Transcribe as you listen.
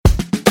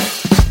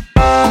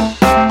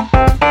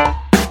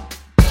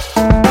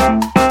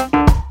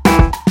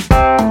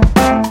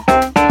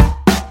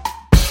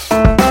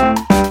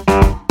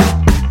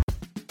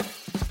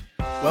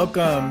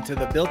Welcome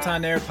to the Built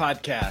on Air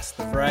podcast,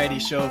 the variety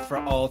show for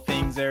all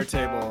things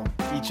Airtable.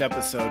 Each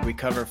episode, we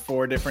cover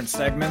 4 different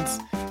segments.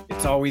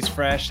 It's always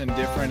fresh and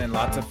different and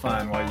lots of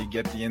fun while you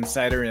get the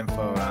insider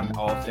info on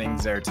all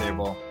things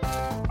Airtable.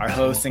 Our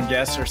hosts and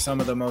guests are some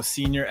of the most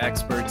senior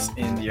experts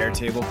in the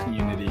Airtable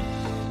community.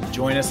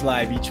 Join us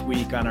live each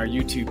week on our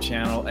YouTube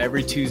channel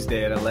every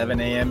Tuesday at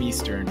 11 a.m.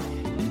 Eastern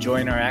and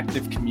join our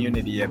active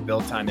community at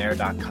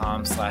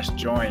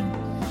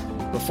builtonair.com/join.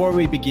 Before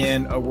we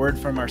begin, a word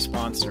from our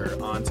sponsor,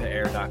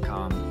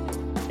 OnToAir.com.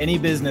 Any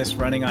business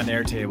running on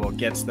Airtable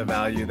gets the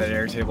value that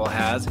Airtable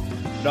has,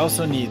 but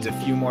also needs a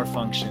few more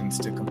functions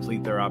to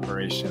complete their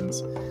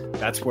operations.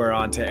 That's where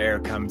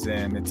OnToAir comes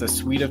in. It's a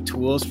suite of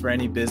tools for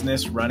any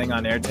business running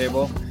on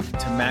Airtable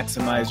to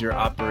maximize your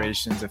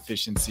operations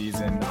efficiencies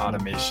and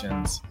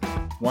automations.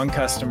 One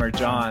customer,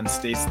 John,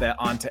 states that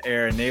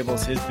OnToAir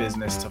enables his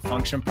business to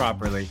function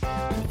properly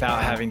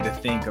without having to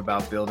think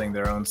about building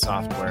their own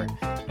software,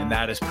 and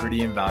that is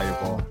pretty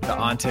invaluable. The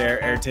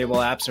OnToAir Airtable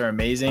apps are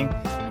amazing,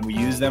 and we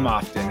use them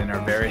often and are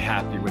very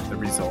happy with the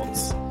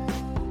results.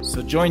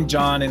 So join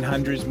John and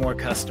hundreds more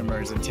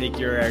customers and take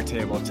your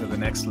Airtable to the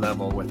next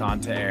level with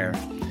OnToAir.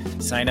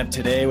 Sign up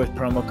today with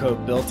promo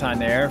code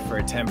BuiltOnAir for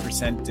a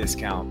 10%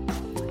 discount.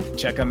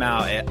 Check them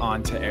out at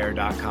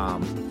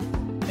OnToAir.com.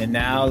 And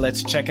now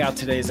let's check out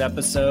today's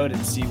episode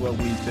and see what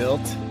we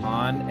built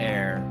on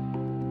air.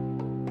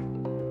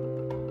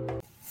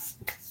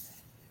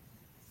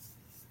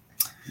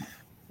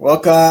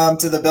 Welcome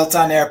to the Built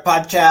on Air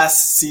podcast,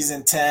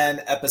 season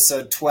 10,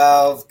 episode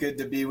 12. Good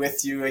to be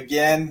with you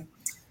again.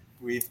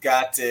 We've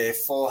got a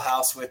full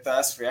house with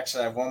us. We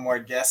actually have one more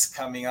guest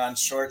coming on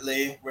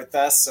shortly with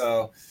us.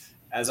 So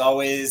as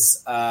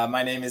always,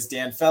 my name is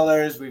Dan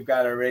Fellers. We've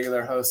got our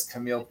regular host,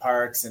 Camille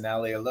Parks and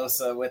Ali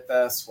Alosa with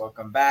us.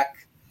 Welcome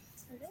back.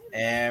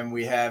 And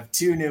we have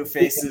 2 new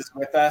faces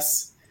with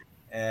us.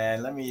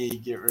 And let me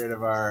get rid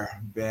of our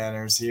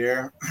banners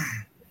here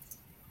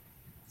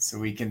so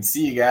we can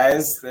see you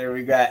guys. There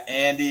we got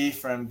Andy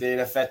from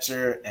Data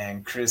Fetcher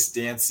and Chris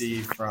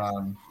Dancy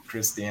from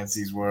Chris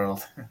Dancy's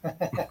World.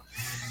 The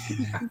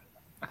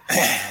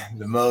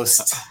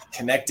most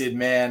connected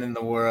man in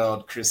the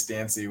world, Chris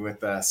Dancy,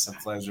 with us. A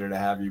pleasure to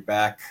have you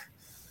back.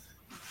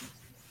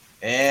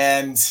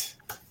 And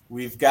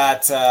we've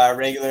got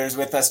regulars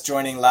with us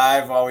joining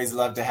live. Always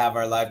love to have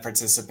our live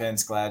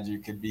participants. Glad you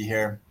could be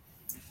here.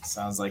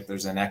 Sounds like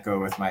there's an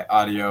echo with my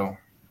audio.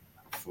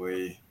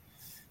 Hopefully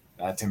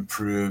that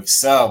improves.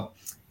 So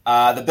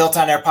the Built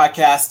on Air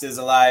podcast is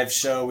a live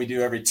show we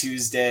do every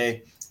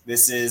Tuesday.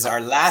 This is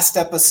our last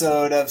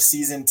episode of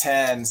season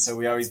 10. So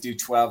we always do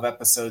 12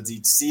 episodes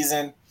each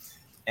season.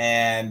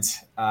 And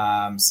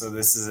so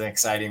this is an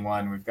exciting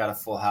one. We've got a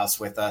full house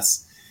with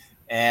us.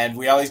 And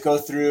we always go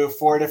through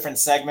 4 different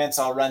segments.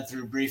 I'll run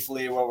through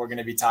briefly what we're going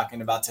to be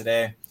talking about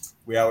today.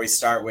 We always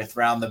start with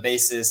round the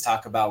bases,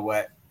 talk about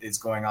what is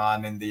going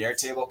on in the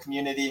Airtable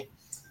community.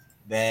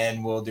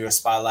 Then we'll do a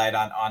spotlight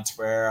on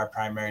OnToAir, our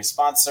primary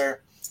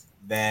sponsor.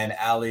 Then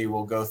Ali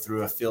will go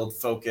through a field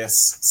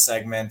focus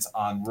segment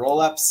on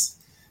rollups.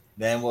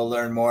 Then we'll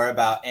learn more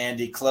about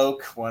Andy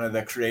Cloak, one of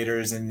the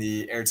creators in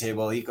the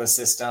Airtable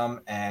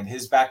ecosystem, and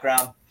his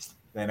background.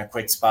 Then a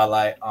quick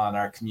spotlight on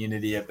our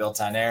community at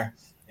Built on Air.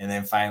 And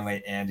then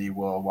finally, Andy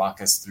will walk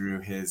us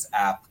through his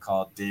app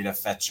called Data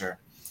Fetcher.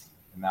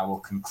 And that will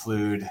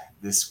conclude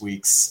this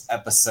week's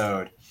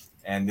episode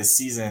and this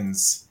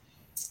season's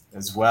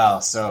as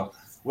well. So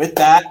with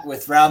that,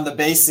 with round the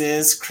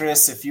bases,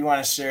 Chris, if you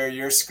want to share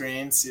your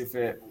screen, see if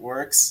it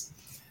works.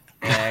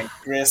 And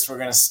Chris, we're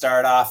going to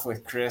start off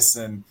with Chris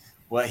and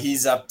what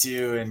he's up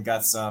to, and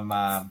got some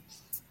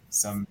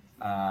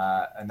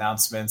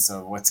announcements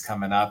of what's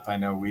coming up. I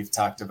know we've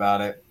talked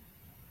about it.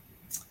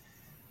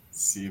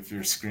 See if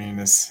your screen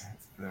is.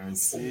 Let me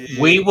see.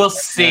 We will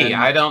see.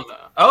 I don't.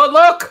 Oh,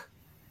 look!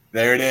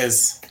 There it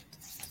is.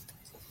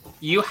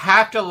 You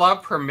have to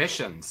love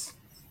permissions.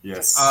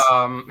 Yes.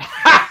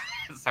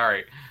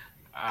 Sorry.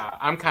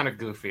 I'm kind of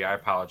goofy. I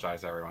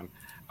apologize, everyone.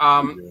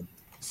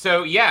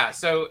 So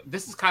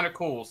this is kind of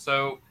cool.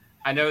 So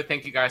I know.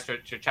 Thank you guys for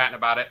chatting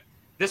about it.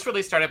 This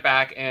really started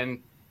back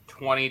in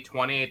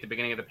 2020 at the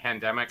beginning of the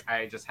pandemic.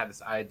 I just had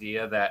this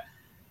idea that.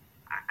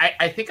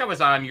 I think I was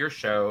on your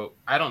show.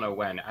 I don't know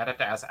when. I'd have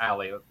to ask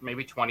Ali.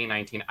 Maybe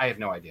 2019. I have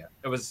no idea.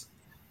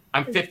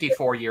 I'm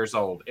 54 years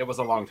old. It was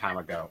a long time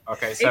ago.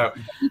 Okay, so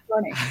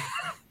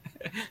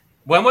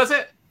when was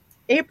it?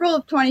 April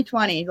of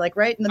 2020, like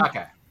right in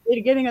the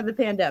beginning of the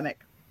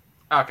pandemic.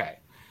 Okay,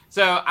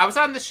 so I was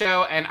on the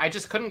show and I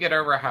just couldn't get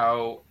over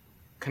how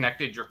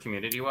connected your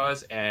community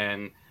was,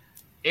 and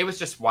it was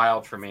just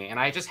wild for me. And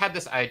I just had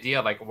this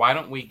idea, like, why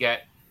don't we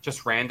get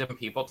just random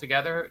people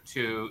together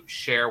to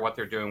share what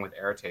they're doing with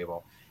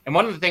Airtable? And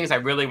one of the things I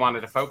really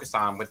wanted to focus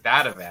on with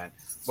that event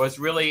was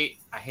really,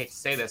 I hate to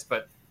say this,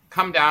 but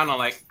come down on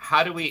like,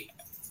 how do we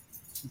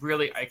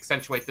really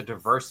accentuate the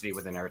diversity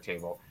within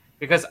Airtable?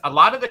 Because a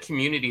lot of the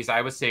communities I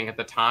was seeing at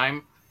the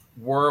time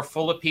were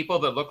full of people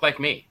that looked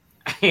like me.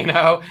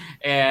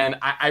 And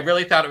I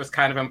really thought it was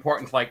kind of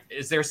important. Like,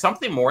 is there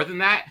something more than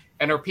that?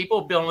 And are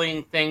people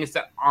building things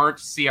that aren't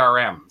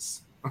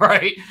CRMs,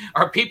 right?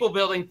 Are people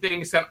building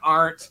things that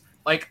aren't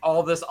like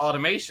all this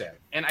automation?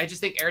 And I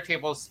just think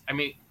Airtable's, I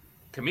mean,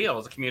 Camille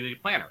is a community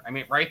planner. I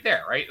mean, right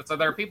there, right? So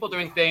there are people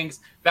doing things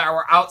that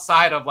were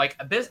outside of like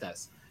a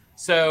business.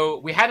 So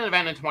we had an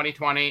event in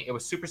 2020. It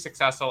was super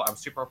successful. I'm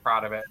super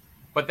proud of it.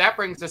 But that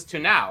brings us to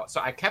now. So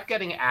I kept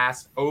getting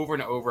asked over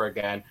and over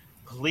again,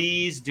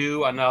 please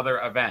do another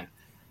event.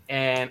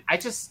 And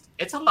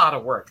it's a lot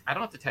of work. I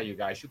don't have to tell you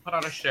guys, you put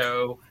on a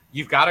show,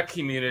 you've got a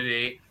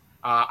community.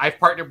 I've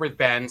partnered with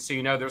Ben, so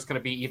you know there's going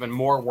to be even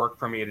more work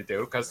for me to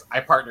do because I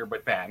partnered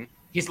with Ben.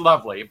 He's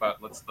lovely,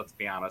 but let's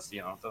be honest,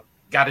 you know,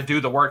 got to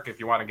do the work if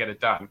you want to get it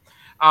done.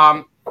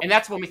 And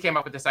that's when we came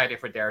up with this idea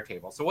for Dare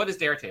Table. So what is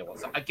Dare Table?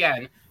 So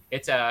again,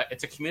 it's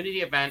a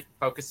community event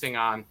focusing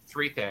on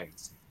three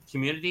things: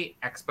 community,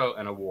 expo,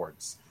 and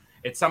awards.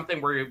 It's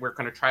something we're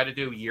going to try to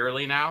do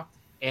yearly now.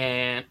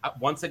 And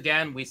once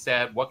again, we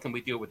said, what can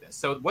we do with this?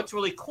 So what's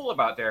really cool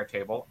about Dare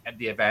Table at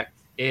the event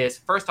is,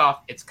 first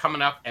off, it's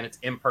coming up and it's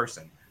in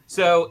person.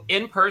 So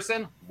in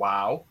person,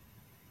 wow,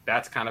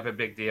 that's kind of a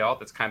big deal.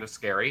 That's kind of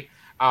scary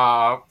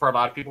for a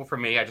lot of people. For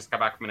me, I just got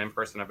back from an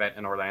in-person event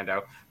in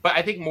Orlando. But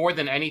I think more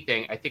than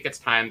anything, I think it's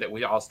time that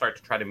we all start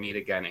to try to meet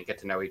again and get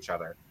to know each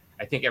other.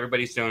 I think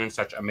everybody's doing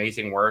such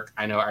amazing work.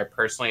 I know I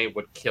personally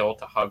would kill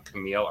to hug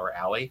Camille or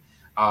Allie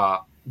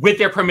with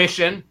their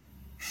permission.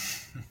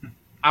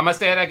 I'm going to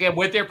say it again,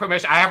 with their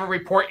permission. I have a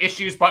report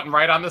issues button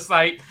right on the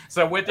site.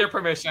 So with their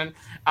permission,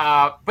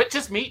 but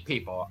just meet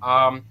people.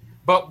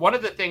 But one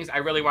of the things I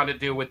really wanted to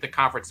do with the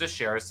conference this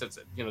year, since,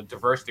 you know,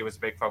 diversity was a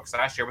big focus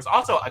last year, was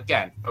also,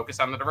 again, focus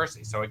on the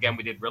diversity. So again,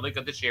 we did really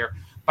good this year,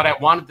 but I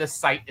wanted the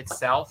site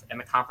itself and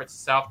the conference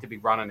itself to be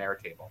run on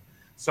Airtable.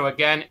 So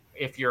again,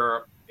 if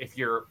you're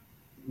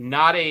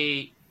not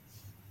a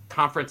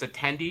conference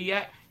attendee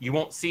yet, you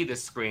won't see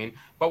this screen.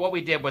 But what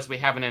we did was we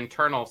have an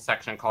internal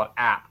section called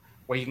App,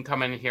 where you can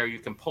come in here, you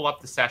can pull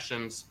up the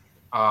sessions.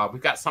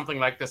 We've got something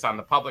like this on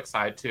the public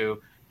side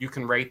too. You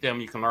can rate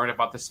them, you can learn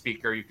about the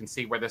speaker, you can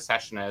see where the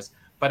session is.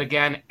 But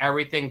again,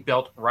 everything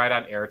built right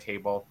on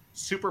Airtable.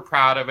 Super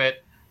proud of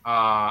it.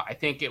 I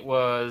think it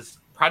was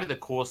probably the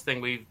coolest thing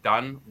we've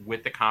done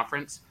with the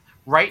conference.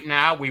 Right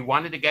now, we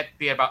wanted to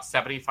be about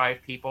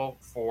 75 people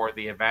for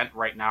the event.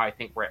 Right now, I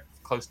think we're at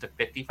close to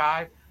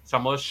 55. So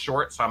I'm a little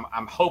short. So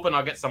I'm hoping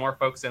I'll get some more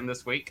folks in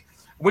this week,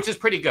 which is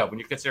pretty good when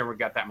you consider we've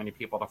got that many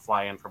people to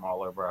fly in from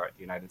all over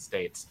the United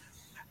States.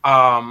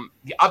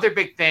 The other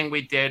big thing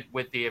we did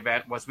with the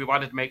event was we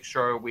wanted to make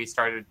sure we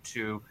started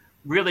to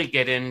really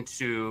get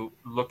into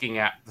looking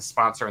at the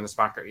sponsor and the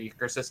sponsor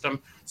ecosystem.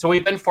 So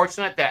we've been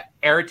fortunate that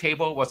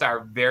Airtable was our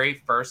very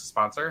first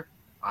sponsor.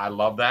 I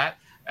love that.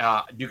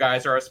 You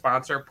guys are a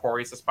sponsor.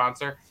 Pori's a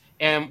sponsor.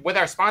 And with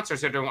our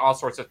sponsors, they're doing all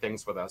sorts of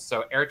things with us.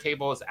 So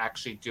Airtable is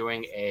actually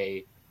doing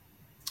a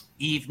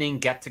evening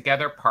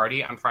get-together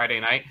party on Friday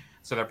night.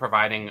 So they're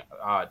providing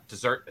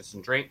desserts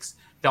and drinks.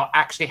 They'll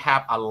actually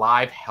have a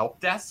live help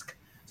desk.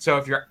 So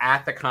if you're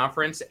at the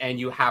conference and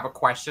you have a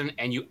question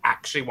and you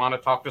actually want to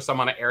talk to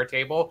someone at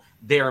Airtable,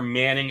 they're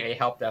manning a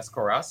help desk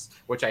for us,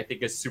 which I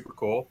think is super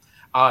cool.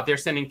 They're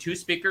sending 2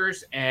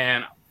 speakers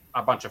and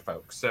a bunch of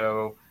folks.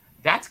 So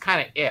that's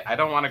kind of it. I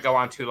don't want to go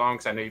on too long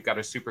because I know you've got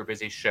a super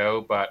busy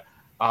show, but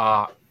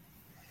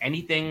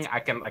anything I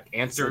can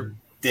answer.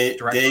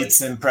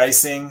 Dates and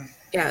pricing.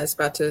 Yeah, I was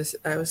about to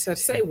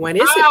say, when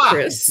is it,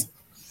 Chris?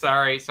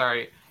 Sorry.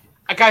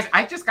 Guys,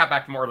 I just got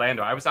back from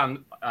Orlando. I was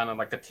on a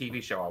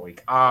TV show all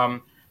week.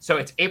 So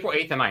it's April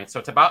 8th and 9th. So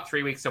it's about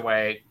 3 weeks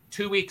away.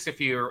 2 weeks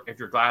if your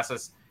glass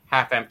is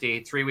half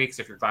empty. 3 weeks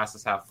if your glass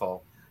is half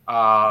full.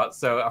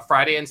 So a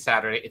Friday and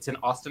Saturday. It's in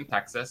Austin,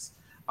 Texas.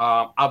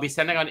 I'll be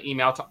sending an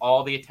email to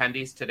all the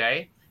attendees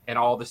today and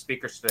all the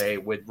speakers today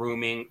with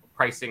rooming,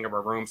 pricing of a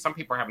room. Some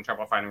people are having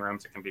trouble finding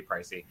rooms. It can be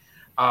pricey.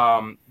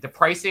 The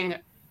pricing,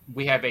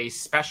 we have a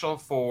special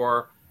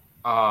for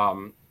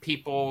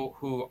people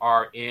who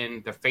are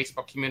in the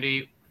Facebook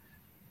community.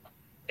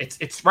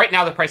 It's right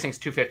now the pricing is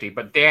 $250,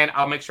 but Dan,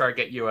 I'll make sure I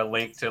get you a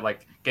link to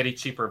get a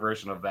cheaper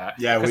version of that.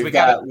 Yeah,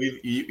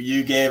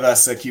 you gave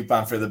us a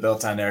coupon for the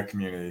Built on Air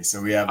community,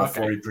 so we have a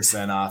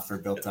 40% off for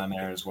Built on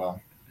Air as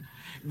well.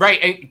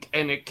 Right,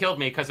 and it killed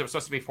me because it was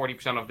supposed to be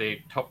 40% of the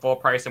full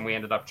price, and we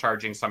ended up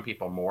charging some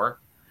people more.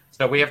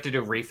 So we have to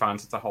do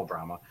refunds. It's a whole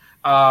drama.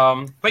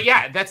 But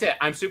yeah, that's it.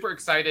 I'm super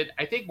excited.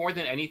 I think more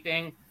than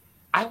anything,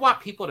 I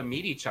want people to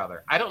meet each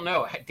other. I don't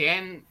know.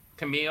 Dan,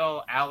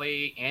 Camille,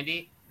 Allie,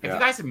 Andy, have you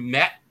guys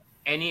met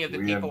any of the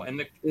people in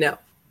the... No.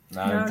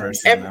 Not in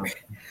person, no.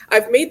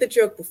 I've made the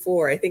joke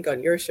before, I think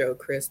on your show,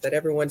 Chris, that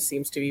everyone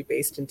seems to be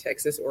based in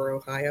Texas or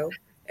Ohio,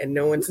 and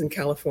no one's in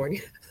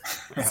California.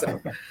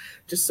 So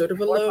just sort of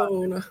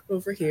alone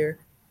over here.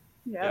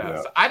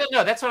 Yeah. So I don't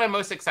know. That's what I'm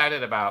most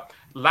excited about.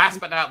 Last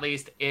but not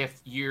least,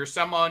 if you're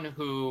someone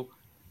who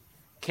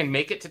can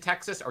make it to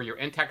Texas or you're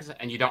in Texas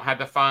and you don't have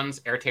the funds,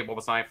 Airtable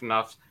was nice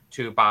enough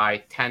to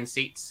buy 10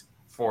 seats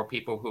for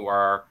people who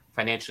are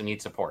financially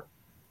need support.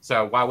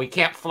 So while we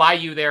can't fly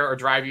you there or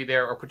drive you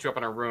there or put you up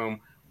in a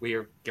room, we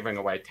are giving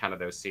away 10 of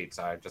those seats.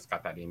 I just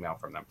got that email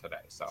from them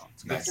today. So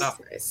it's good stuff.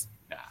 Nice.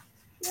 Yeah.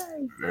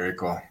 Yay. Very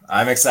cool.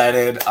 I'm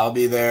excited. I'll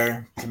be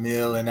there.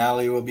 Camille and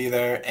Allie will be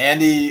there.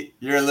 Andy,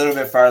 you're a little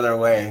bit farther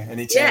away.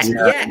 Any chance?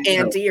 Yeah,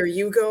 Andy, are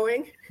you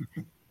going?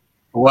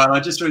 Well, I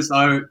just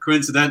realized,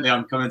 coincidentally,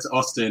 I'm coming to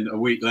Austin a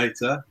week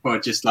later for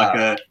just like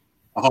a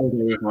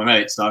holiday with my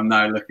mates. So I'm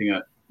now looking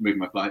at moving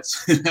my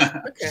flights.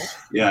 Okay.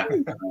 Yeah.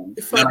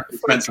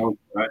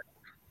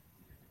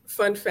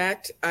 Fun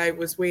fact, I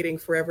was waiting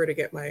forever to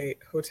get my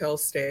hotel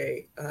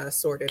stay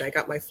sorted. I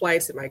got my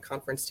flights and my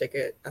conference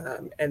ticket.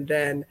 And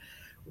then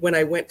when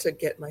I went to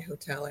get my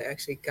hotel, I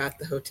actually got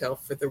the hotel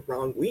for the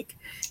wrong week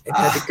and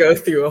had to go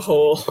through a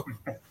whole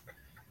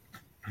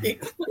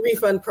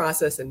refund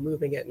process and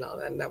moving it and all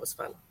that. And that was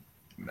fun.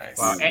 Nice.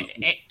 Well,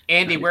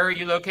 Andy, where are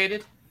you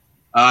located?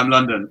 I'm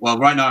London. Well,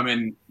 right now I'm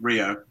in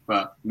Rio,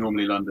 but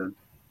normally London.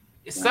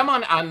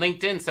 Someone on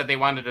LinkedIn said they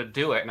wanted to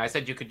do it, and I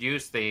said you could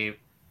use the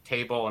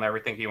table and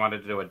everything if you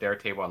wanted to do a Dare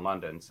table in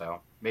London.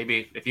 So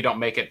maybe if you don't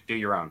make it, do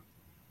your own.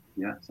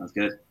 Yeah, sounds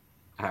good.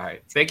 All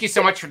right. Thank you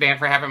so much, Dan,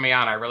 for having me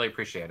on. I really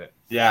appreciate it.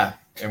 Yeah,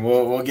 and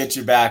we'll get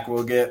you back.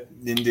 We'll get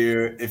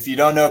into, if you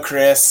don't know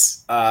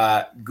Chris,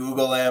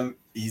 Google him.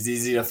 He's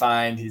easy to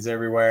find. He's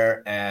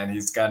everywhere, and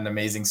he's got an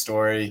amazing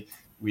story.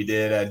 We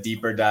did a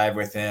deeper dive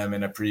with him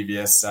in a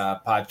previous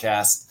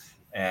podcast,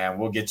 and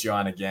we'll get you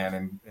on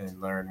again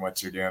and learn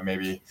what you're doing.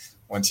 Maybe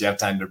once you have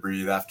time to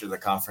breathe after the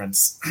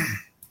conference.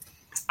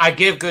 I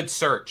give good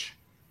search.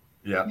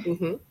 Yeah,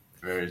 Mm-hmm.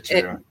 very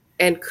true.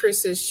 And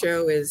Chris's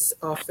show is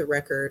Off the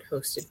Record,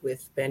 hosted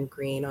with Ben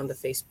Green on the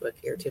Facebook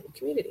Airtable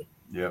community.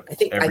 Yep. I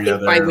think every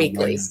other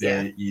bi-weekly.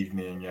 Wednesday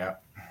evening. Yeah.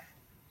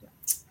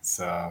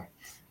 So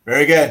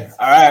very good.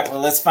 All right. Well,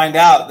 let's find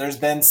out. There's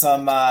been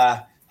some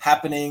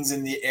happenings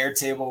in the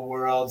Airtable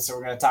world, so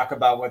we're going to talk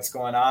about what's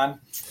going on.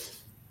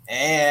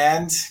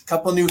 And a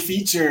couple new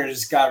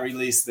features got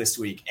released this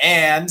week,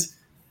 and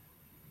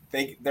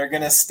they're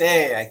going to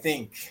stay, I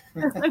think.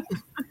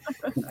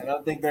 I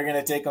don't think they're going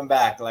to take them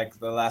back like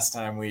the last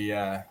time we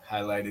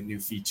highlighted new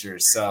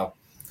features. So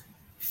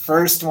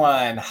first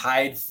one,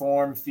 hide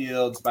form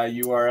fields by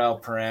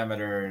URL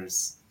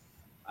parameters.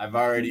 I've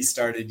already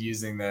started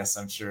using this.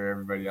 I'm sure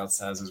everybody else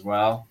has as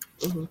well.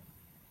 Mm-hmm.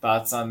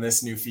 Thoughts on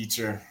this new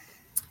feature?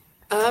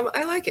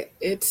 I like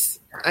it.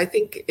 I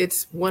think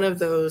it's one of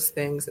those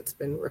things that's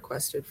been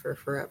requested for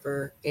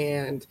forever.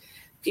 And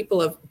people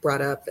have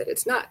brought up that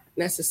it's not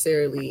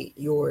necessarily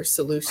your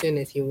solution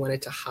if you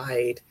wanted to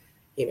hide,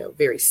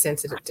 very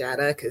sensitive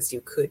data, because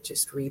you could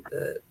just read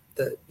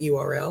the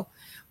URL.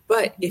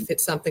 But if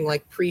it's something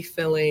like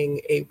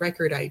pre-filling a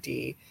record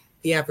ID,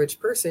 the average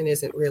person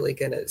isn't really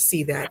going to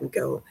see that and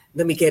go,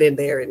 let me get in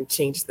there and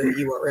change the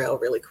URL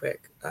really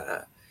quick.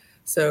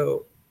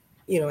 So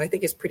I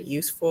think it's pretty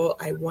useful.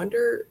 I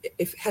wonder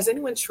has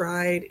anyone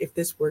tried if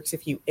this works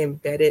if you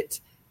embed it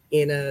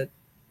in a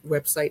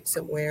website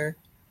somewhere?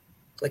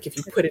 Like if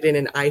you put it in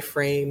an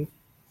iframe.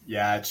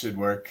 Yeah, it should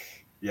work.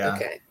 Yeah.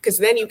 Okay. Because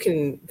then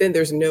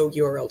there's no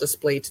URL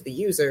displayed to the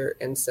user.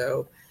 And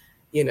so,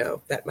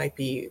 that might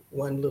be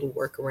one little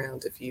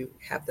workaround if you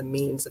have the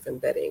means of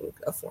embedding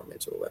a form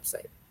into a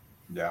website.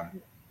 Yeah.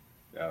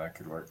 Yeah, that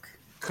could work.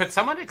 Could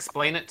someone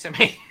explain it to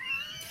me?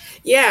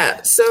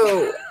 Yeah.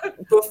 So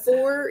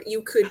before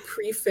you could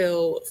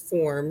pre-fill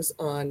forms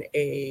on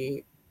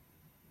a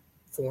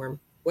form,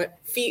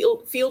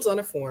 fields on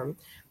a form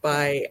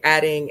by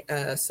adding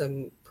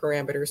some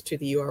parameters to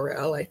the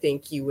URL. I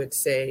think you would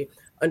say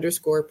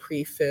 _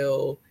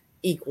 pre-fill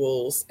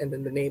equals and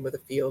then the name of the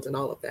field and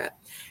all of that.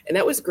 And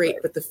that was great,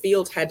 but the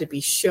field had to be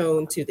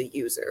shown to the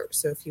user.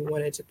 So if you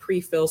wanted to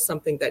pre-fill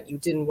something that you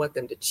didn't want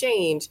them to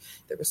change,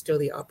 there was still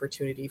the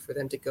opportunity for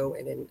them to go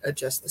in and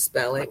adjust the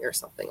spelling or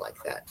something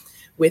like that.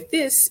 With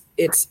this,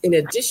 it's in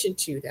addition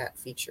to that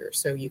feature.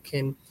 So you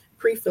can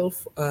pre-fill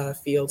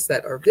fields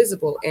that are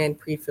visible and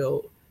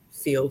pre-fill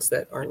fields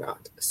that are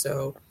not.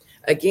 So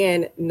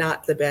again,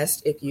 not the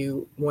best if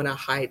you want to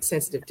hide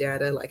sensitive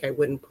data. Like I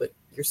wouldn't put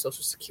your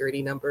social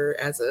security number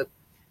as a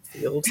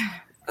field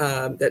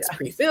that's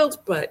pre-filled,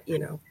 but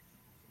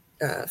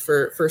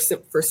for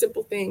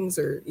simple things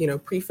or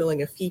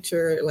pre-filling a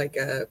feature like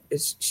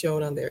is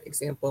shown on their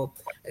example,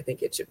 I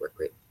think it should work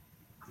great.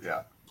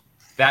 Yeah,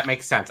 that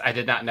makes sense. I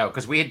did not know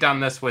because we had done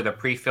this with a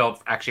pre-filled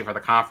actually for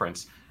the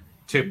conference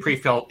to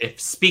pre-fill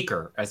if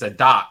speaker as a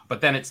dot,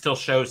 but then it still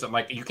shows that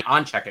like you can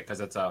uncheck it because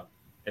it's a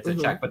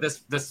check. But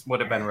this would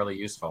have been really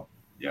useful.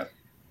 Yeah.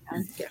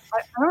 I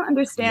don't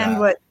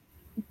understand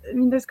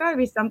there's got to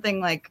be something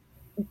like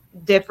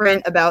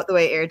different about the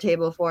way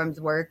Airtable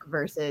forms work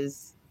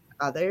versus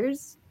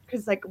others.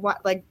 Because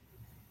if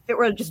it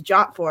were just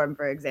Jot form,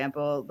 for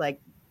example,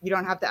 like you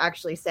don't have to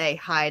actually say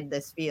hide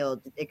this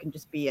field. It can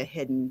just be a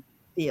hidden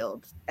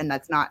field, and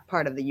that's not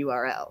part of the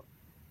URL.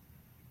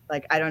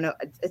 Like I don't know,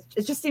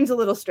 it just seems a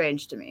little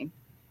strange to me.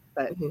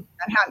 But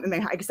I'm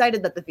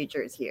excited that the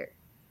feature is here.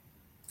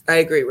 I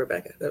agree,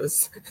 Rebecca. That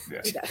was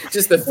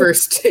just the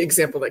first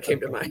example that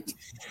came to mind.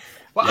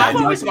 Well, I've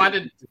always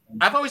wanted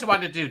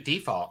to do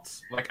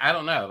defaults. Like, I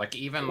don't know, like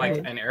even like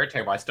an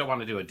Airtable, I still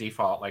want to do a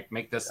default, like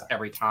make this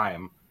every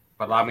time,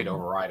 but allow me to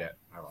override it.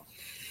 I don't know.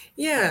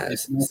 Yeah.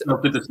 It's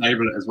helpful to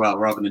disable it as well,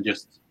 rather than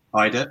just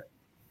hide it.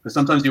 Because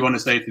sometimes you want to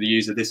say to the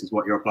user, this is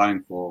what you're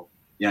applying for.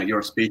 Yeah, you're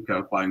a speaker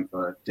applying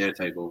for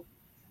Airtable.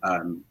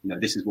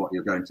 This is what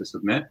you're going to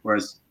submit.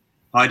 Whereas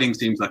hiding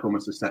seems like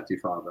almost a step too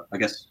far. But I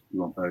guess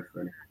you want both,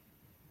 really.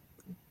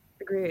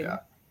 Agreed.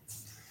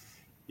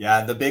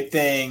 Yeah. The big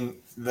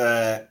thing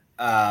that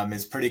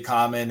is pretty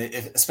common,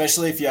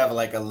 especially if you have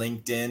like a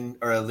LinkedIn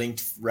or a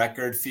linked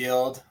record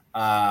field.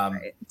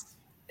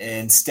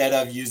 Instead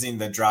of using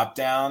the drop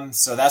down.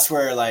 So that's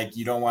where like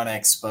you don't want to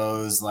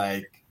expose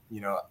like,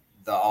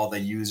 all the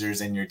users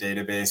in your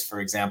database,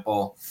 for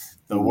example.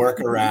 The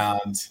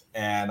workaround,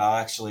 and I'll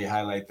actually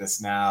highlight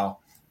this now.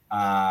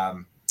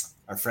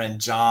 Our friend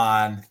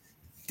John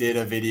did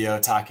a video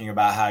talking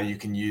about how you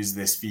can use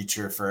this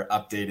feature for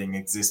updating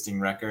existing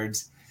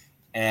records.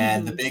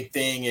 And the big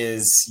thing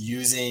is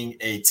using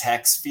a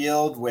text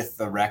field with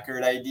the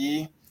record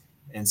ID.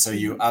 And so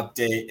you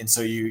update, and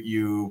so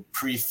you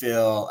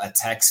pre-fill a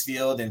text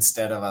field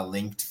instead of a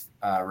linked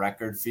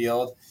record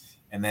field.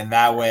 And then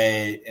that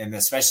way, and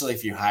especially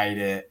if you hide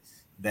it,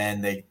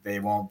 then they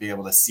won't be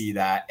able to see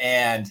that.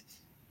 And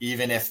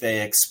even if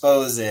they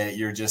expose it,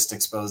 you're just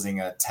exposing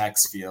a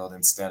text field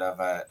instead of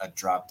a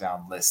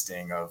drop-down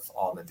listing of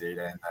all the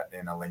data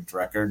in a linked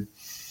record.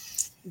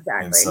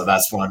 Exactly. And so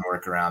that's one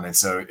workaround. And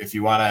so if we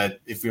want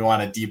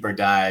a deeper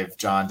dive,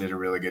 John did a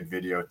really good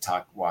video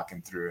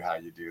walking through how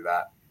you do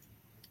that.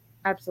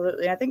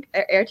 Absolutely. I think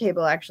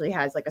Airtable actually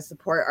has like a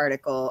support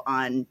article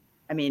on,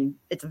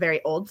 it's a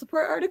very old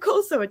support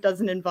article, so it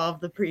doesn't involve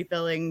the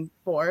pre-filling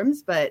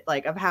forms, but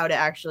like of how to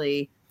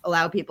actually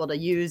allow people to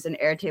use an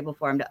Airtable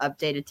form to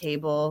update a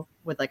table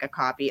with like a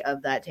copy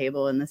of that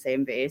table in the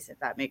same base, if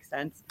that makes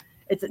sense.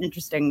 It's an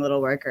interesting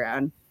little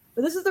workaround.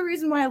 But this is the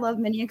reason why I love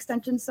mini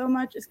extensions so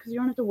much, is because you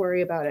don't have to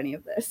worry about any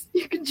of this.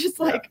 You can just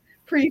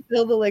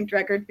pre-fill the linked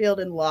record field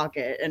and lock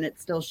it, and it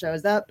still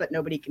shows up, but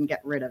nobody can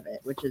get rid of it,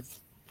 which is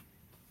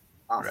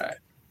awesome. Right.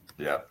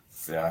 Yep.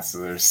 Yeah. So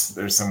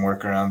there's some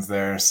workarounds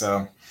there.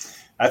 So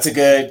that's a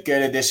good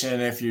addition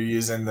if you're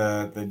using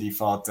the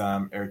default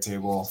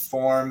Airtable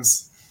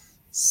forms.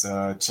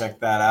 So check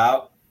that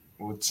out.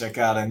 We'll check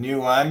out a new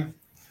one.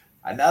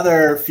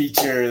 Another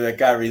feature that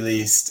got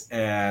released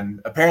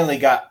and apparently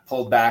got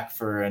pulled back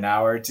for an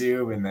hour or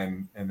two and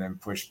then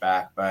pushed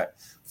back, but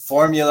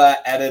formula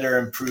editor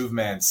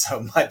improvements.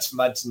 So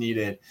much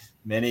needed.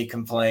 Many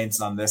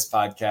complaints on this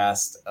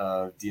podcast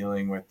of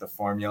dealing with the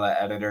formula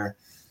editor.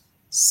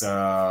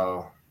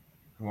 So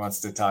who wants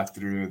to talk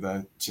through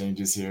the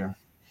changes here?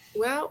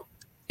 Well,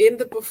 in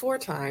the before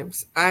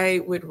times,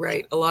 I would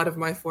write a lot of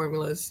my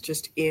formulas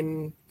just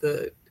in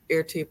the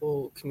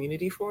Airtable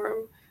community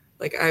forum.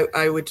 Like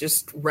I would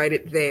just write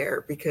it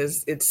there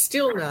because it's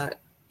still not,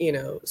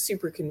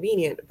 super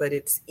convenient, but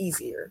it's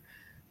easier.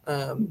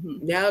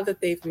 Now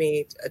that they've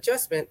made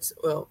adjustments,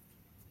 well,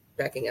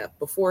 backing up,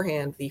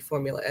 beforehand, the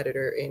formula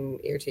editor in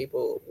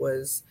Airtable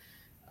was,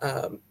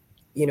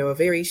 a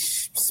very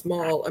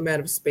small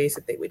amount of space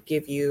that they would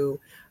give you.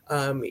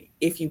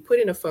 If you put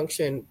in a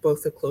function,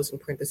 both the closing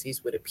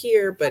parentheses would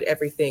appear, but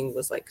everything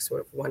was like sort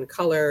of one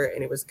color,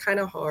 and it was kind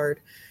of hard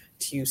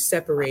to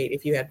separate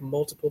if you had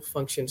multiple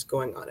functions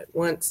going on at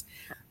once.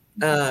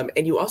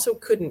 And you also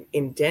couldn't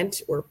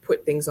indent or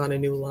put things on a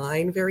new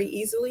line very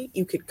easily.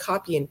 You could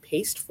copy and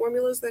paste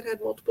formulas that had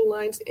multiple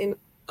lines in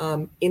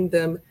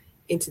them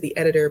into the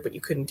editor, but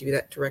you couldn't do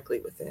that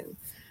directly within.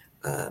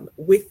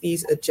 With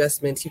these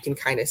adjustments, you can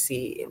kind of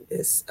see in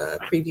this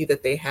preview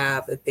that they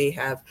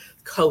have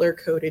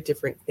color-coded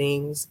different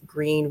things.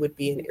 Green would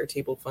be an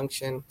Airtable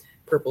function,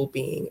 purple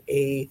being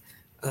a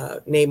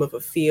name of a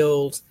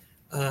field.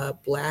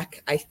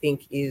 Black, I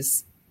think,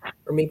 is,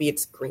 or maybe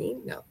it's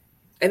green. No,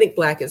 I think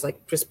black is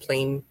like just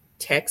plain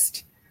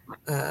text.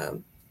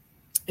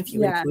 If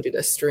you included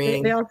a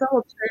string. They also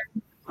will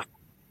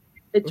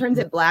turns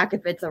it black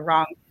if it's a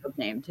wrong field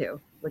name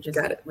too, which is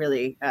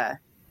really,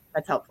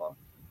 that's helpful.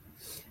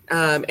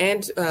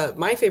 And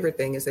my favorite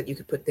thing is that you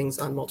could put things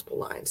on multiple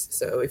lines.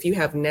 So if you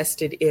have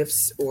nested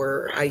ifs,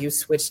 or I use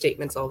switch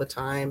statements all the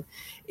time,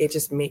 it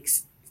just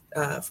makes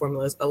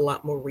formulas a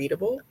lot more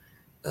readable.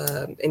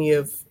 And you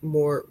have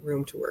more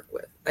room to work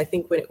with. I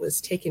think when it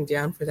was taken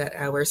down for that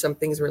hour, some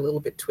things were a little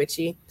bit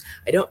twitchy.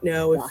 I don't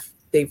know if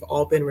they've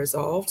all been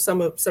resolved.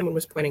 Someone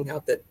was pointing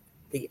out that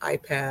the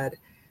iPad,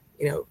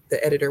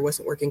 the editor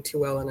wasn't working too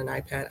well on an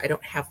iPad. I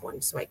don't have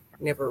one, so I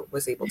never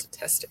was able to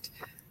test it.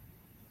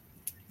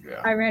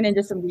 Yeah. I ran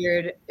into some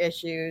weird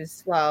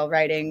issues while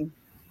writing.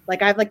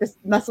 Like I have like this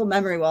muscle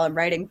memory while I'm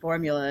writing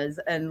formulas,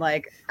 and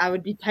like I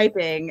would be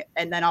typing,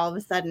 and then all of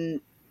a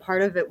sudden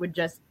part of it would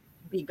just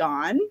be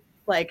gone.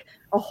 Like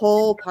a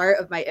whole part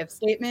of my if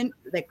statement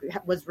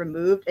was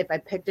removed if I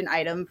picked an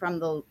item from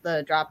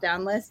the drop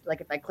down list.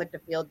 Like if I clicked a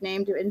field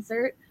name to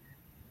insert,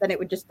 then it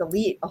would just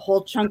delete a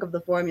whole chunk of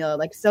the formula,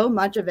 like so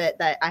much of it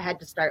that I had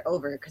to start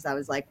over because I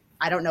was like,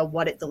 I don't know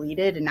what it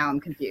deleted, and now I'm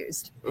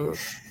confused. But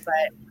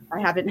I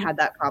haven't had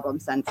that problem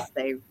since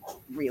they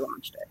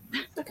relaunched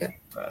it. Okay.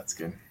 That's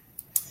good.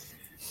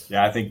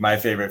 Yeah, I think my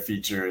favorite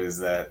feature is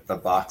that the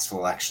box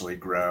will actually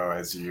grow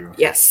as you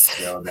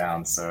scale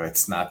down, so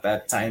it's not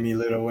that tiny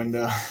little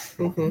window.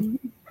 Mm-hmm.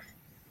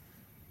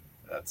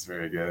 That's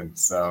very good.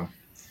 So,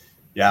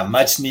 yeah,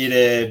 much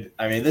needed.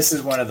 I mean, this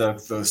is one of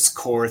those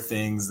core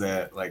things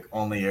that like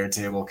only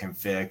Airtable can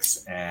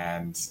fix,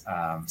 and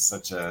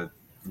such a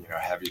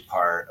heavy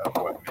part of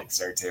what makes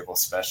Airtable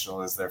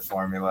special is their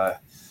formula.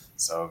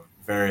 So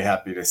very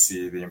happy to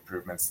see the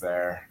improvements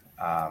there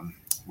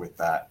with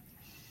that.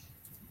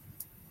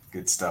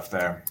 Good stuff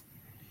there.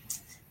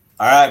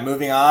 All right,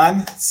 moving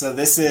on. So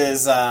this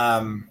is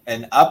an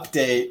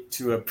update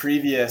to a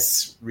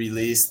previous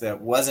release that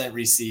wasn't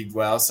received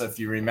well. So if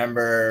you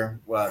remember,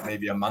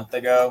 maybe a month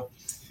ago,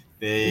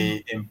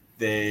 they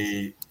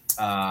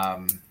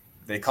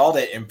called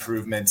it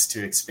improvements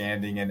to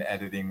expanding and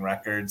editing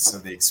records. So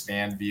the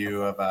expand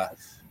view of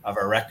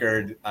a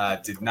record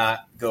did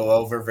not go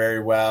over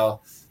very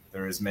well.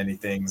 There was many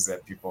things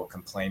that people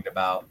complained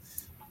about.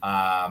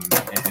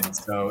 And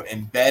so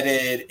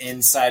embedded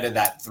inside of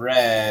that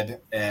thread,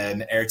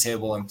 an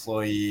Airtable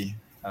employee,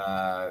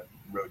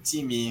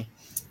 Rotimi,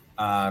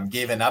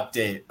 gave an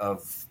update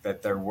of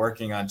that they're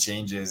working on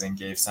changes and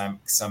gave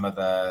some of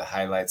the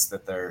highlights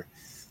that they're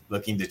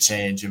looking to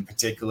change, in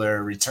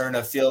particular, return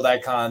of field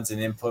icons and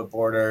input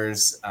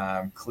borders,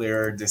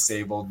 clear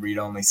disabled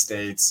read-only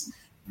states,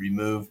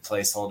 remove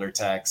placeholder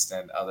text,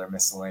 and other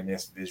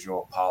miscellaneous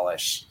visual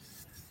polish.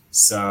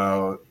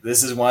 So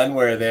this is one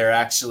where they're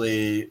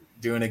actually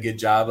doing a good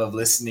job of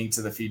listening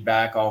to the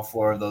feedback. All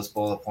 4 of those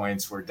bullet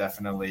points were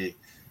definitely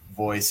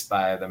voiced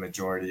by the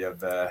majority of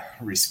the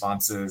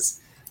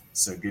responses.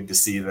 So good to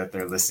see that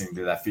they're listening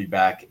to that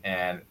feedback.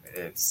 And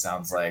it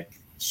sounds like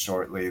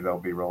shortly they'll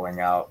be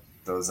rolling out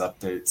those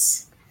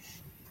updates.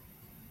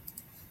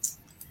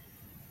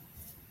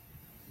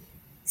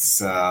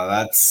 So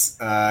that's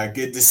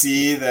good to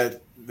see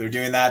that they're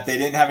doing that. They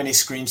didn't have any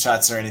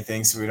screenshots or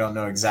anything, so we don't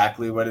know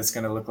exactly what it's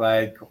going to look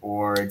like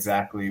or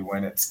exactly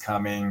when it's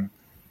coming.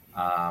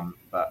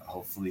 But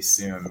hopefully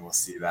soon we'll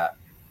see that.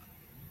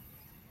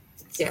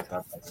 So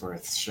that's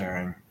worth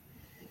sharing.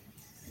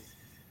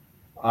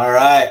 All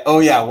right. Oh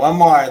yeah, one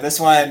more. This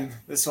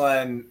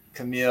one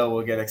Camille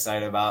will get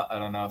excited about. I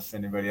don't know if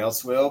anybody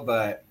else will,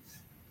 but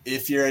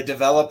if you're a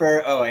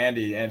developer,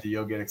 Andy,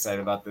 you'll get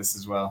excited about this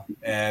as well.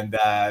 And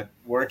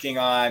working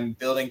on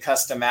building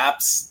custom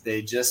apps,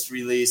 they just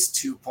released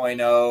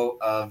 2.0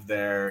 of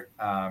their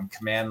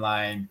command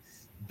line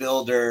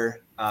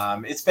builder.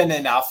 It's been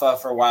in alpha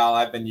for a while.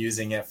 I've been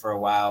using it for a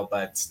while,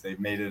 but they've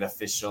made it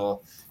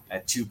official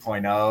at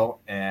 2.0.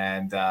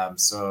 And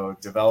so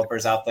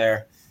developers out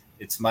there,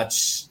 it's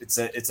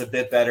a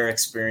bit better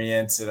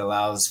experience. It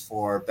allows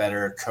for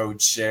better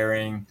code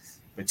sharing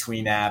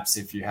between apps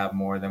if you have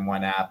more than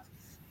one app.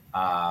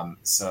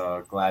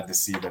 So glad to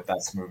see that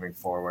that's moving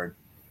forward.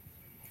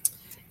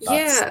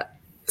 Yeah.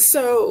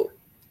 So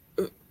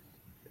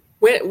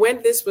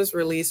when this was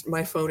released,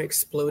 my phone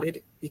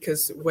exploded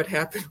because what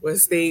happened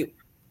was they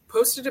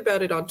posted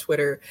about it on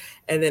Twitter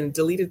and then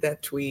deleted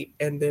that tweet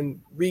and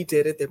then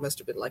redid it. There must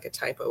have been like a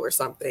typo or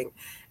something.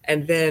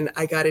 And then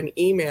I got an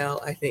email,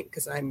 I think,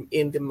 because I'm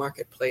in the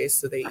marketplace.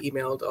 So they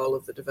emailed all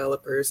of the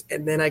developers.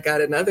 And then I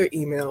got another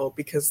email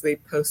because they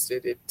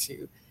posted it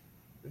to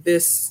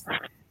this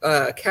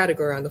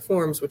category on the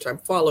forums, which I'm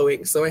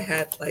following. So I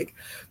had like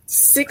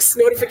 6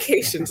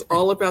 notifications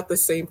all about the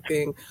same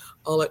thing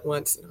all at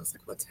once. And I was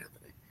like, what's happening?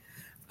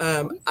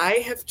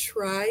 I have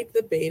tried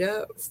the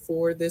beta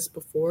for this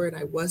before, and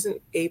I wasn't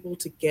able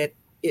to get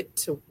it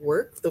to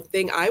work. The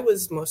thing I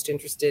was most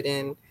interested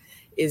in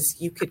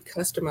is you could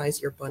customize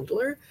your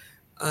bundler.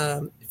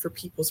 For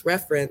people's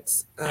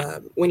reference,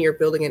 when you're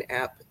building an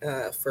app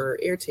for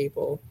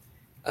Airtable,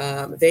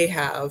 they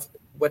have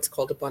what's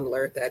called a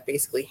bundler that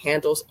basically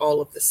handles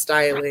all of the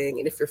styling.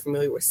 And if you're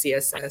familiar with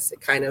CSS,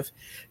 it kind of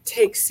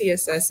takes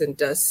CSS and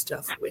does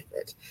stuff with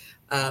it.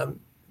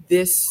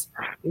 This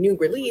new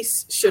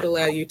release should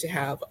allow you to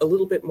have a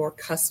little bit more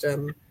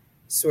custom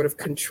sort of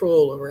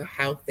control over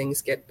how things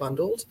get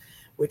bundled,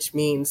 which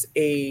means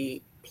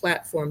a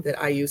platform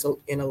that I use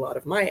in a lot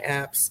of my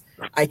apps,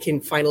 I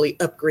can finally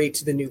upgrade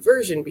to the new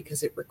version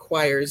because it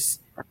requires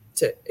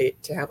to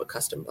have a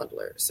custom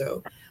bundler.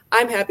 So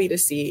I'm happy to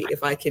see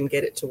if I can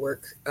get it to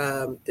work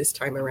this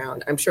time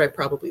around. I'm sure I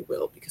probably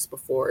will because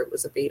before it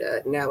was a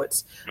beta, and now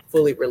it's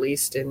fully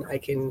released and I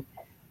can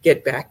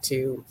get back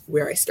to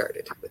where I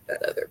started with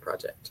that other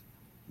project.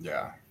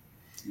 Yeah.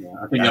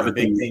 I think the other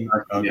thing.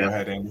 Go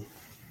ahead, Andy.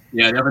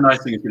 Yeah, the other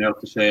nice thing is being able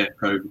to share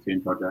code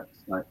between projects.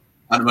 Like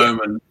at the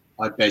moment,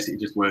 I basically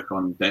just work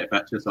on data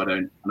fetches, so I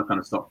kind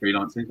of stop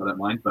freelancing, so I don't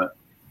mind. But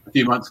a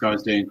few months ago, I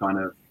was doing kind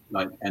of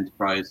like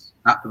enterprise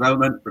app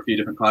development for a few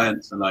different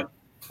clients, and like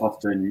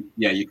often,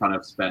 you kind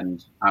of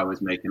spend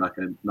hours making like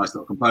a nice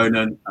little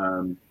component,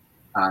 and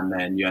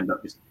then you end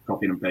up just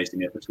copying and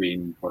pasting it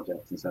between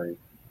projects. And so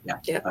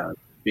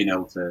being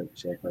able to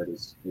share code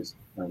is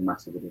a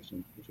massive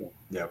addition for sure.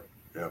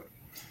 Yep.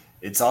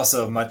 It's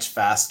also much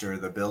faster.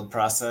 The build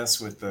process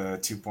with the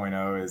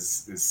 2.0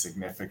 is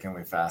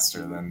significantly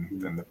faster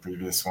than the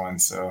previous one.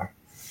 So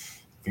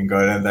you can go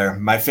in there.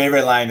 My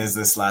favorite line is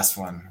this last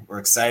one. We're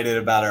excited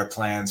about our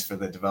plans for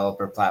the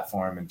developer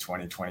platform in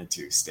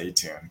 2022. Stay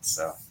tuned.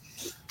 So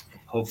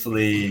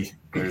hopefully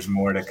there's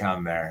more to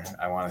come there.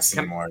 I want to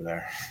see more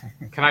there.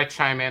 Can I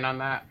chime in on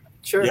that?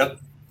 Sure. Yep.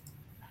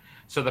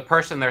 So the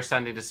person they're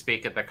sending to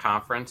speak at the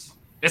conference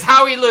is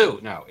Howie Liu.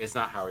 No, it's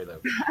not Howie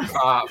Liu.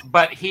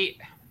 But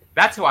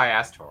that's who I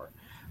asked for.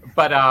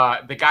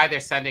 But the guy they're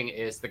sending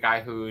is the guy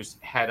who's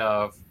head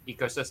of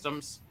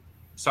ecosystems.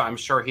 So I'm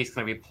sure he's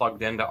going to be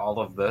plugged into all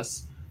of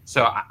this.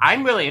 So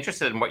I'm really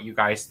interested in what you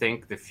guys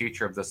think the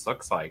future of this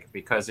looks like.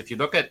 Because if you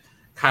look at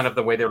kind of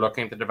the way they're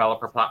looking at the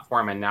developer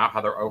platform and now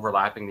how they're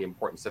overlapping the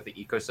importance of the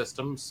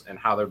ecosystems and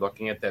how they're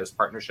looking at those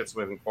partnerships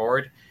moving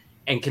forward,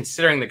 and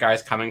considering the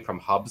guys coming from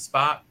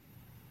HubSpot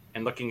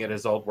and looking at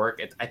his old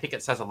work, I think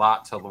it says a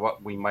lot to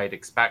what we might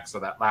expect. So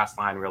that last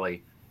line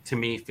really, to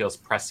me, feels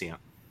prescient.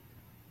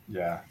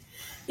 Yeah,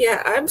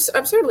 I'm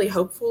certainly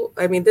hopeful.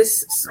 I mean, the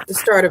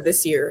start of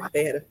this year,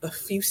 they had a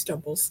few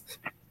stumbles,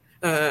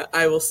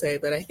 I will say,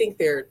 but I think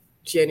they're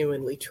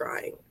genuinely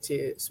trying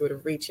to sort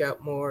of reach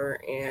out more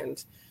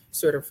and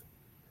sort of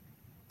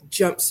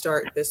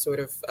jumpstart this sort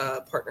of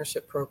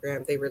partnership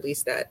program. They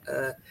released that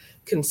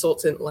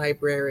consultant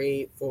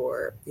library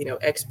for,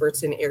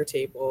 experts in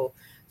Airtable,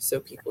 so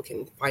people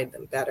can find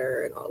them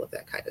better and all of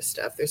that kind of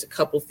stuff. There's a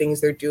couple things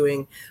they're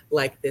doing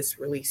like this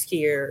release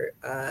here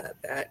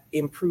that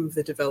improve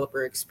the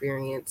developer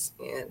experience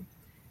and,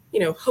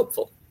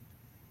 hopeful.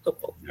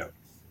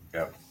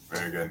 Yep.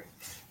 Very good.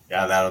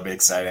 Yeah, that'll be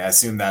exciting. I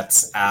assume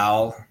that's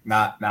Al,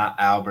 not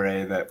Al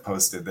Bray that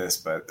posted this,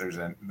 but there's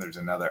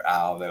another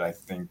Al that I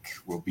think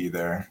will be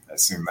there. I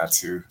assume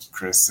that's who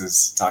Chris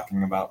is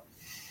talking about.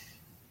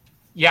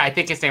 Yeah, I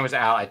think his name was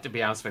Al. To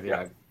be honest with you,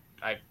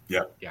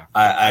 yeah.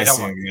 I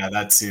assume,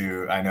 that's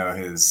who. I know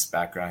his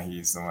background.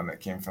 He's the one that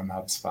came from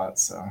HubSpot,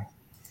 so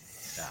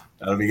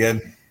that'll be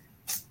good.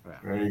 Yeah.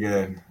 Very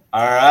good.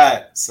 All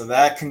right, so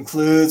that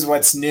concludes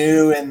what's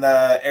new in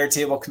the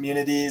Airtable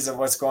communities of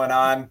what's going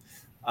on.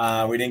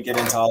 We didn't get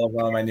into all of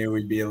them. I knew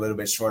we'd be a little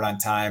bit short on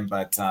time,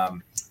 but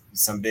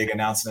some big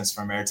announcements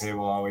from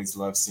Airtable. Always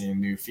love seeing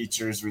new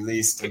features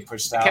released and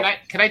pushed out.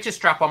 Can I just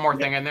drop one more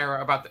thing in there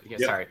about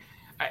sorry.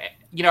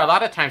 A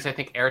lot of times I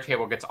think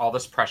Airtable gets all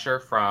this pressure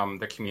from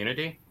the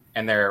community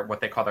and their what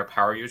they call their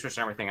power users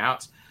and everything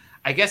else.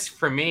 I guess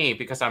for me,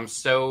 because I'm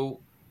so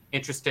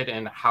interested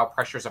in how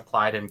pressure is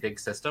applied in big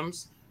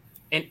systems,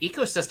 an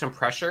ecosystem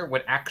pressure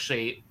would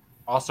actually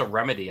also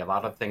remedy a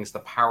lot of things the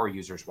power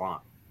users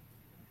want.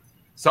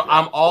 So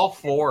I'm all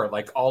for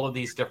all of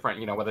these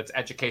different, whether it's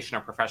education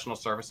or professional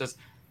services.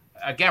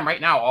 Again, right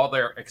now, all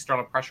their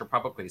external pressure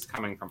publicly is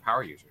coming from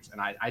power users.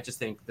 And I just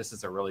think this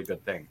is a really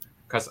good thing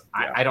because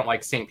I don't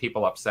like seeing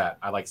people upset.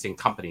 I like seeing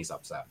companies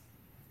upset.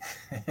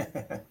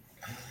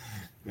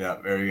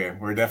 Yeah, very good.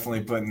 We're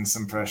definitely putting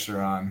some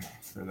pressure on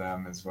for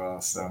them as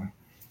well. So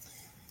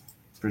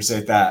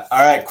appreciate that.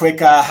 All right, quick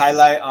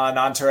highlight on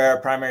Ontario,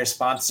 our primary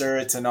sponsor.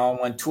 It's an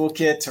all-in-one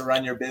toolkit to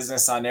run your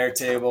business on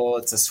Airtable.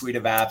 It's a suite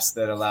of apps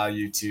that allow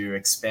you to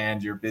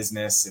expand your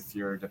business if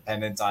you're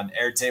dependent on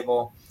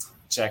Airtable.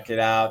 Check it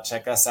out.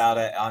 Check us out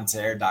at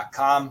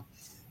ontoair.com.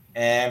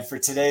 And for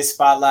today's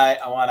spotlight,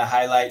 I want to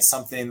highlight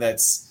something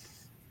that's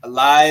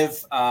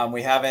live.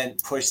 We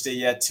haven't pushed it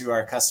yet to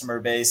our customer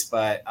base,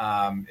 but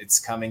it's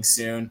coming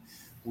soon.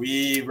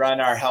 We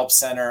run our help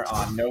center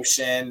on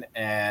Notion,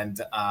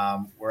 and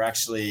we're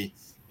actually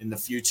in the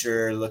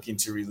future looking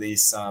to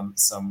release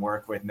some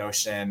work with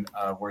Notion,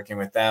 working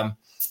with them.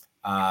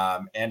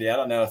 Andy, I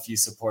don't know if you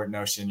support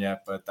Notion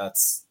yet, but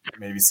that's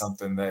maybe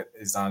something that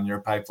is on your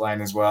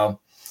pipeline as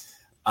well.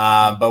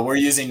 But we're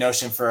using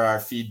Notion for our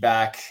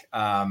feedback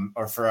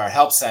or for our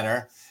help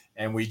center,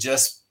 and we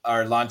just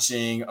are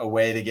launching a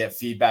way to get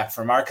feedback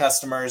from our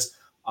customers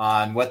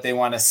on what they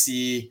want to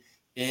see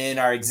in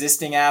our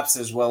existing apps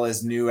as well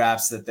as new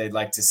apps that they'd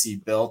like to see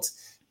built.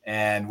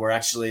 And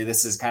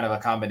this is kind of a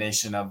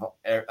combination of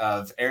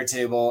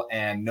Airtable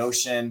and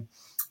Notion.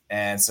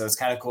 And so it's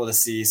kind of cool to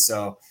see.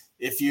 So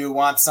if you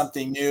want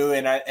something new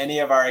in any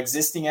of our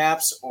existing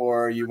apps,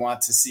 or you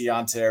want to see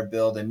Ontair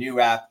build a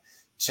new app,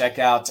 check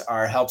out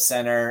our help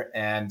center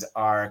and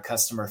our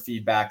customer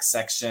feedback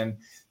section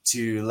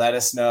to let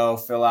us know.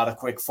 Fill out a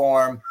quick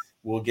form.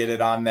 We'll get it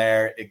on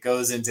there. It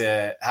goes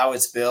into how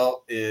it's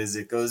built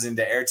it goes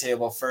into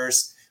Airtable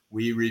first.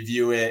 We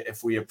review it.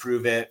 If we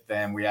approve it,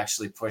 then we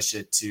actually push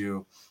it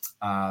to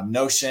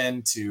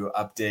Notion to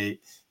update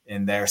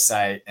in their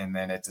site, and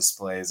then it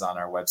displays on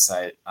our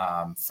website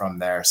from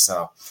there.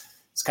 So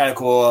it's kind of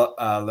cool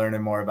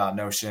learning more about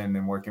Notion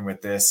and working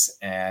with this.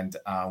 And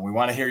we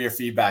want to hear your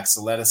feedback.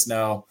 So let us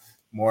know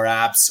more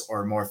apps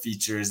or more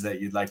features that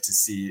you'd like to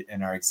see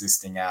in our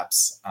existing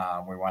apps.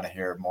 We want to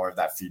hear more of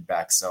that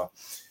feedback. So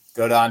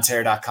go to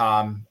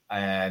ontair.com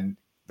and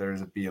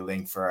there'll be a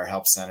link for our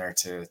help center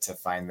to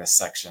find this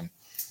section.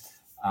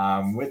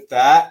 With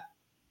that,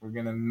 we're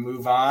going to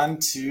move on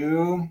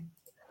to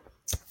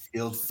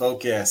field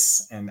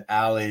focus. And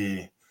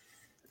Allie,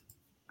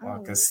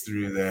 walk us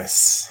through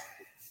this.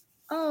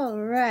 All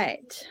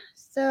right.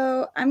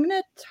 So I'm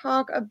going to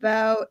talk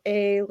about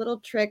a little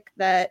trick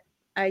that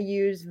I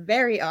use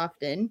very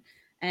often.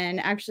 And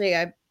actually,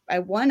 I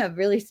won a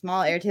really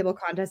small Airtable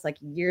contest like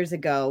years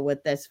ago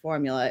with this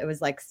formula. It was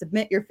like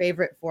submit your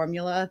favorite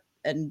formula.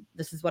 And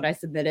this is what I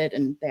submitted.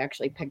 And they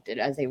actually picked it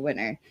as a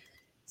winner.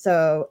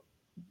 So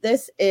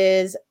this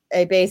is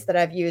a base that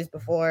I've used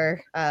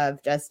before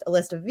of just a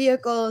list of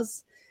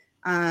vehicles.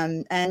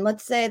 And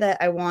let's say that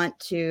I want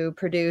to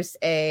produce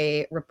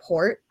a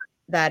report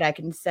that I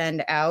can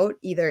send out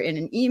either in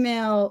an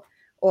email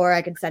or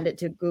I can send it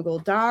to Google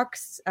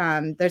Docs.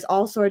 There's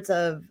all sorts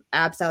of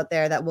apps out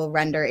there that will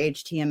render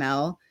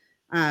HTML.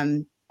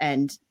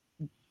 And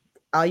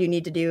all you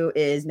need to do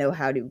is know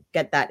how to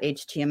get that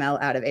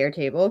HTML out of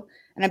Airtable.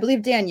 And I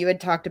believe, Dan, you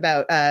had talked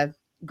about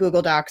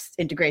Google Docs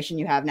integration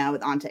you have now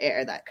with Onto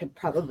Air that could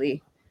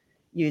probably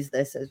use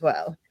this as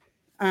well.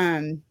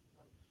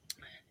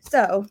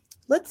 So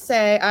let's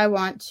say I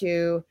want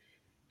to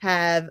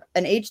have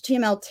an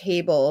HTML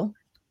table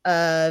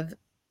of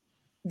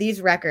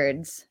these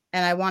records,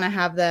 and I want to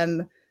have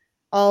them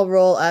all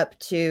roll up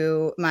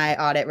to my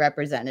audit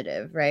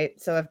representative,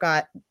 right? So I've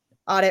got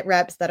audit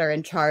reps that are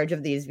in charge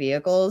of these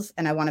vehicles,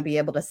 and I want to be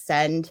able to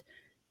send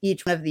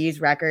each one of these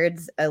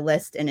records a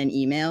list in an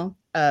email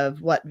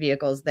of what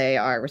vehicles they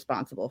are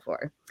responsible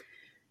for.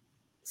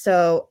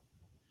 So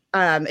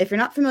if you're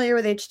not familiar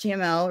with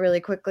HTML,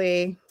 really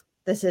quickly,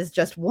 this is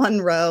just one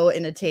row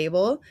in a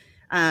table.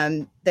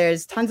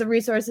 There's tons of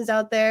resources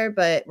out there,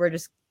 but we're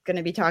just going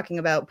to be talking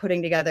about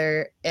putting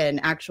together an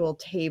actual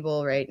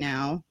table right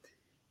now.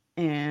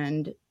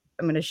 And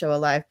I'm going to show a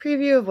live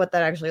preview of what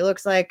that actually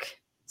looks like.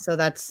 So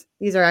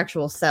these are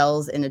actual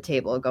cells in a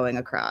table going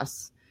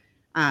across,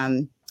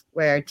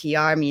 where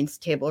TR means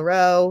table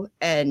row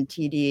and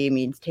TD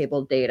means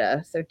table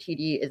data. So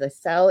TD is a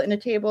cell in a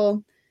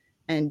table,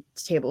 and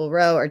table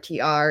row or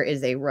TR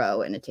is a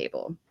row in a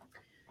table.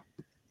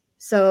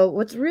 So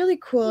what's really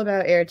cool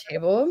about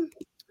Airtable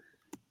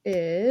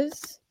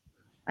is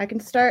I can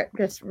start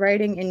just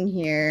writing in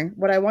here.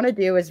 What I want to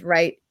do is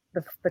write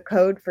the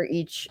code for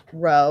each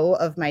row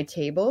of my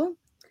table.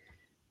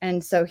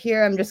 And so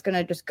here I'm just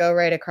going to go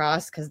right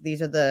across because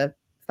these are the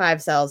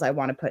 5 cells I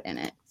want to put in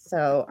it.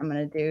 So I'm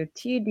going to do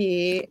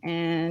TD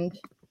and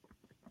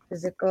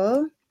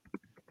physical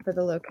for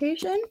the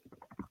location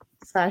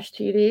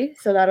 /TD.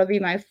 So that'll be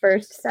my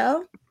first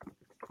cell.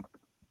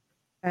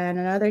 And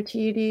another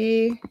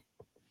TD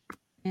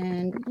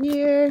and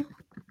year.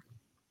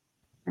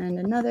 And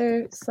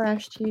another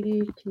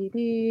 /TD,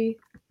 TD,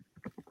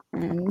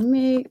 and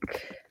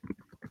make.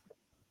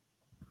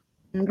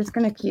 I'm just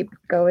going to keep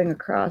going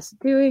across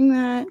doing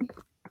that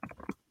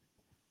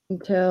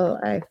until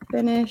I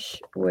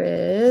finish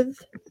with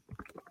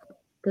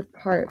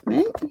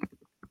department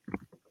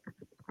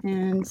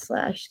and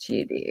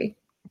 /TD.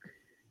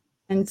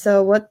 And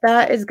so what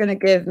that is going to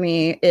give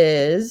me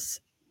is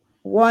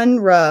one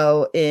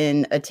row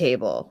in a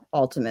table,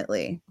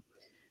 ultimately.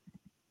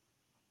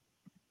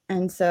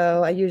 And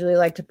so I usually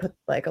like to put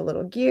like a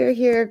little gear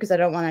here because I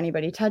don't want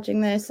anybody touching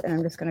this. And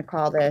I'm just going to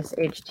call this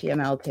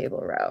HTML table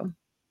row.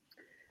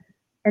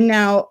 And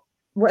now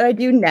what I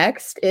do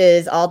next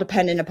is all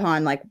dependent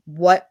upon like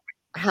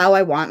how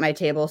I want my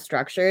table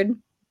structured.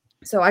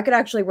 So I could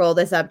actually roll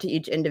this up to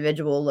each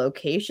individual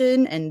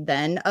location and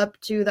then up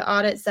to the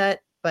audit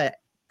set, but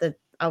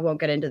I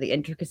won't get into the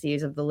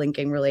intricacies of the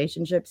linking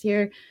relationships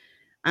here.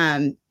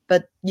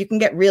 But you can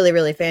get really,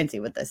 really fancy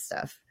with this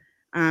stuff.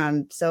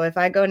 So if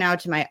I go now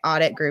to my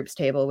audit groups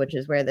table, which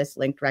is where this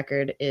linked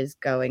record is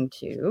going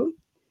to,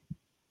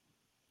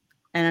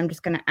 and I'm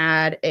just going to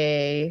add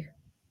a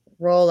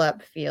roll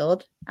up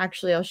field.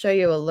 Actually, I'll show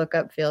you a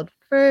lookup field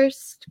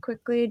first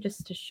quickly,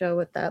 just to show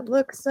what that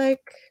looks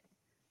like.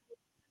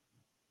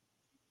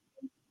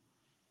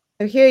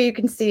 So here you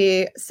can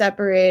see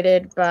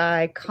separated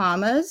by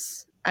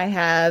commas. I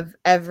have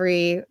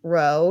every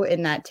row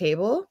in that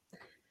table,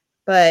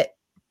 but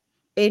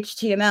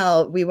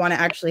HTML, we want to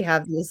actually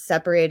have these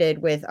separated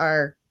with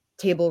our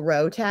table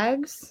row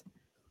tags.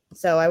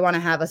 So I want to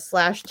have a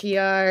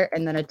 /TR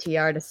and then a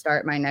TR to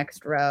start my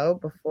next row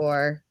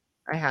before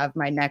I have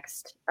my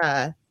next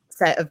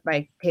set of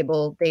my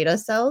table data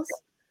cells.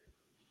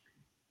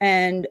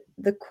 And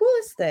the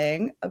coolest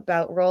thing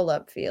about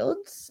roll-up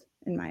fields,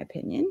 in my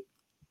opinion,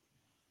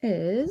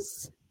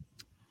 is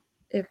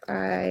if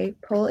I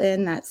pull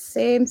in that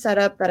same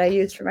setup that I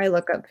used for my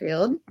lookup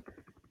field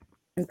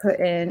and put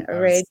in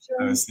array.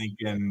 I was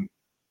thinking,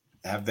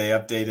 have they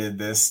updated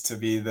this to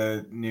be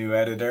the new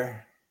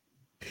editor?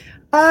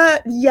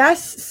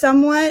 Yes,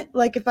 somewhat.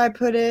 Like if I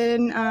put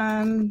in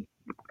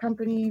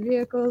company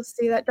vehicles,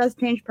 see that does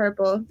change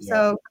purple. Yeah.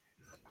 So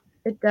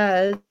it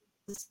does.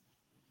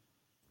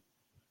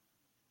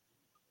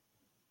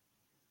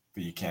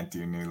 But you can't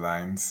do new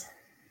lines.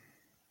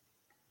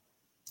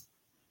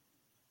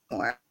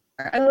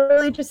 I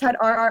literally just had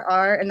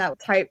RRR and that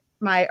type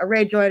my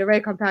array join, array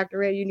compact,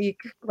 array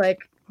unique, like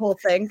whole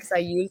thing, because I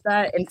use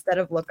that instead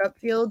of lookup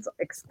fields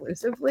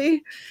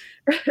exclusively.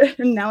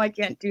 And now I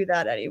can't do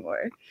that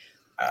anymore.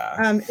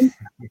 And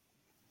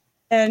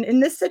in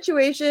this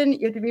situation,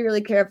 you have to be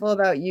really careful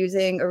about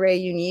using array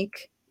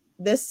unique.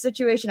 This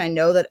situation, I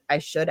know that I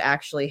should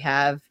actually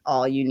have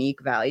all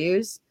unique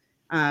values,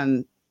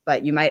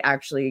 but you might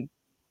actually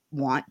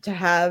want to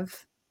have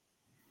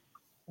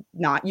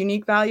not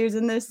unique values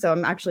in this. So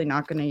I'm actually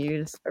not going to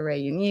use array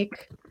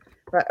unique,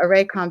 but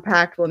array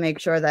compact will make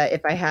sure that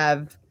if I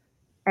have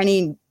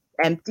any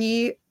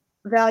empty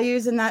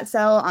values in that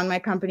cell on my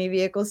company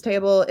vehicles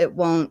table, it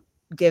won't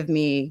give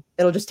me,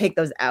 it'll just take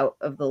those out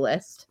of the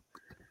list,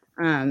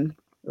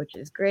 which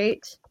is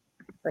great.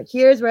 But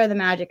here's where the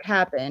magic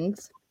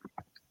happens,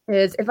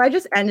 is if I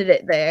just ended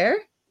it there,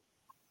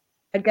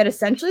 I'd get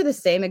essentially the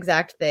same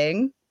exact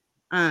thing,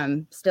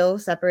 still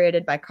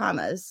separated by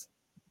commas.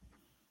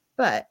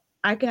 But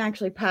I can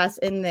actually pass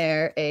in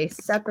there a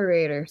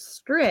separator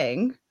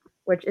string,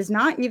 which is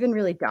not even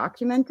really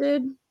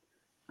documented.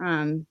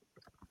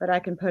 But I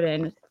can put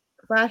in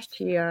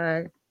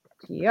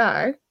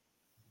 /tr.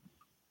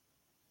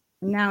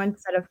 Now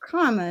instead of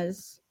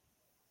commas,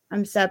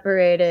 I'm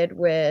separated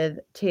with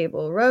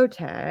table row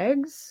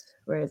tags.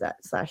 Where is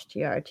that?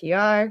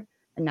 /tr.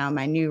 And now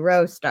my new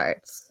row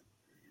starts.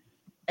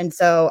 And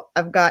so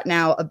I've got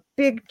now a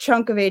big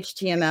chunk of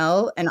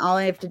HTML, and all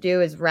I have to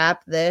do is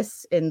wrap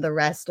this in the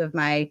rest of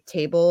my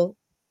table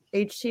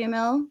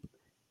HTML.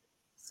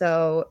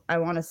 So I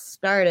want to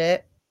start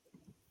it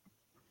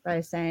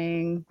by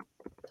saying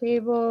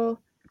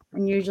table,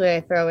 and usually I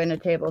throw in a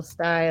table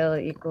style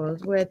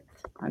equals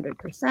width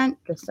 100%,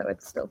 just so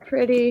it's still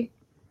pretty.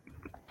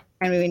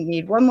 And we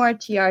need one more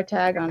TR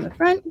tag on the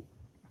front,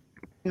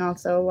 and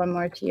also one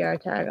more TR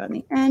tag on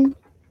the end.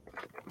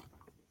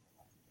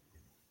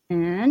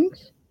 And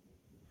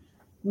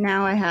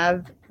now I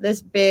have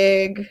this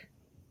big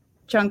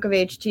chunk of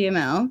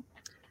HTML.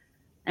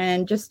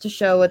 And just to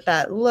show what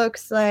that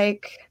looks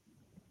like,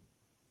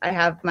 I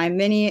have my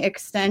mini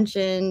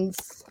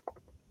extensions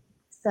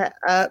set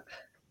up,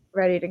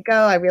 ready to go.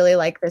 I really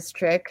like this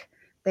trick.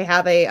 They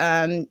have a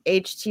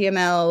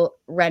HTML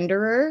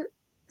renderer.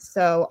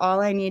 So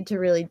all I need to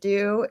really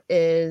do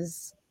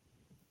is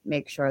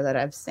make sure that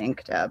I've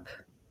synced up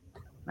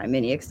my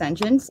mini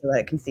extensions so that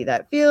I can see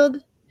that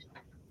field.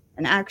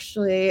 And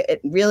actually,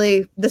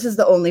 this is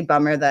the only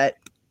bummer that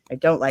I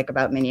don't like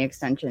about mini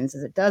extensions,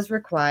 is it does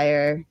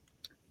require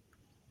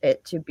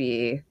it to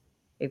be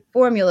a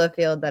formula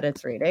field that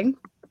it's reading,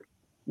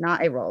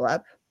 not a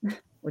roll-up,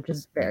 which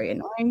is very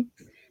annoying.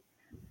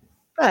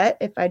 But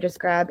if I just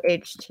grab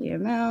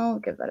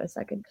HTML, give that a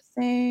second to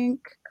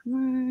sync. Come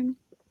on.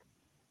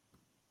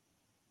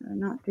 Did I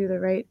not do the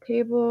right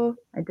table?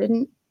 I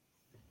didn't.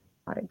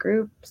 A lot of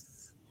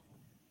groups.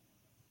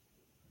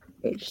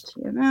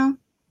 HTML.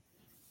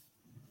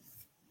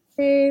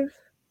 Save.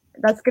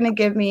 That's going to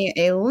give me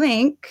a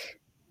link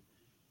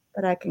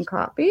that I can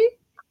copy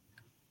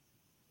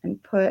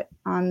and put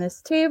on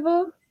this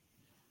table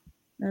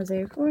as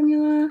a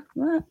formula.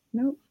 What?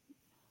 Nope.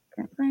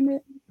 Can't find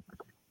it.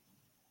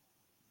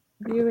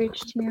 View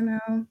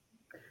HTML.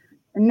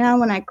 And now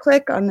when I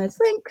click on this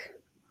link,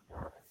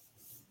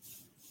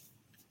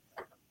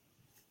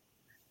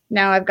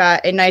 now I've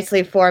got a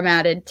nicely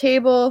formatted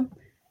table.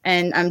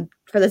 And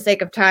for the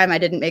sake of time, I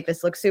didn't make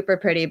this look super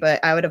pretty,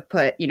 but I would have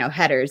put,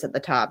 headers at the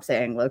top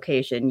saying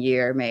location,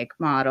 year, make,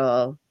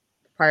 model,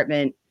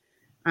 department.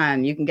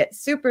 You can get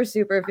super,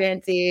 super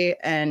fancy.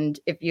 And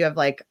if you have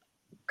like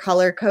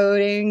color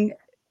coding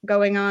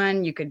going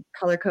on, you could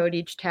color code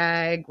each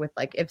tag with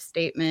like if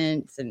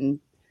statements. And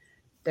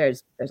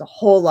there's a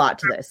whole lot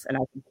to this. And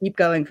I can keep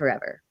going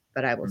forever,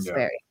 but I will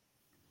spare you.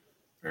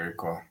 Very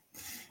cool.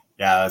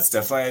 Yeah, that's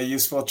definitely a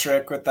useful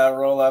trick with that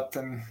roll up,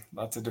 and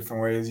lots of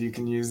different ways you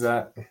can use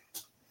that.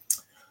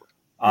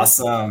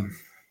 Awesome.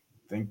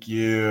 Thank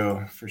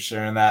you for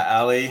sharing that,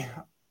 Ali.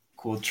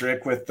 Cool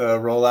trick with the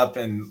roll up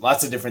and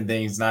lots of different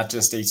things, not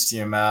just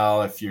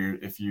HTML. If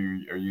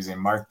you are using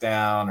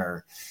Markdown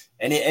or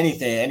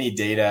anything, any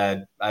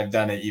data, I've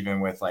done it even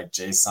with like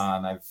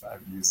JSON.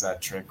 I've used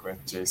that trick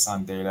with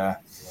JSON data.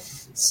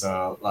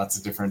 So lots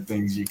of different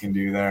things you can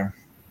do there.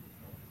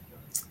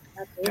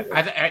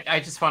 I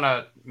just want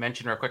to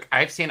mention real quick,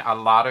 I've seen a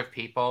lot of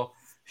people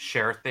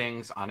share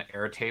things on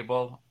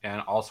Airtable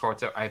and all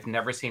sorts of, I've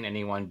never seen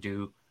anyone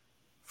do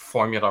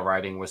formula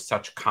writing with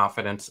such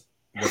confidence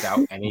without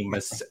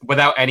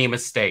any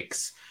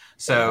mistakes.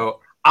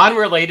 So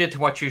unrelated to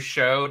what you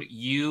showed,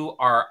 you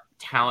are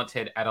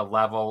talented at a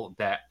level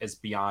that is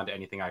beyond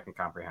anything I can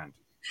comprehend.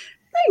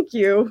 Thank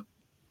you.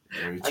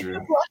 Very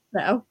true.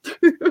 Now.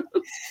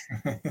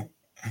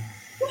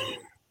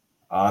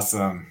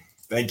 Awesome.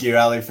 Thank you,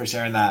 Ali, for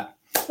sharing that.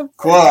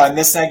 Cool. In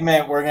this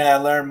segment, we're going to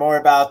learn more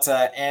about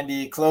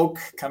Andy Cloak,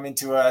 coming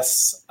to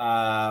us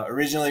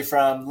originally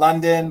from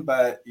London,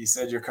 but you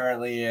said you're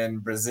currently in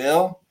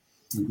Brazil.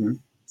 Mm-hmm. Yeah.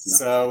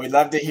 So we'd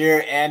love to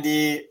hear,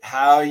 Andy,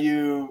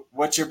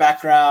 what's your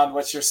background,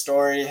 what's your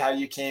story, how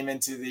you came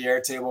into the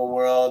Airtable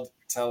world.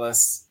 Tell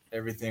us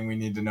everything we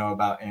need to know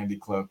about Andy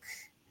Cloak.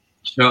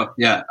 Sure.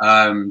 Yeah.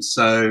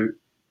 So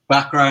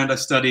background, I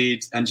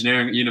studied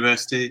engineering at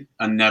university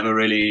and never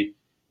really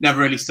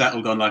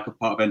settled on like a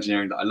part of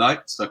engineering that I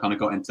liked. So I kind of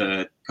got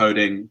into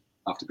coding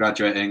after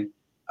graduating,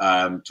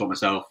 taught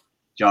myself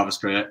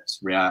JavaScript,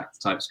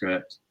 React,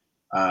 TypeScript,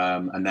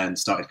 and then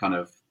started kind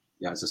of,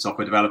 as a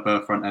software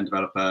developer, front-end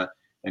developer,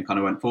 then kind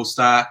of went full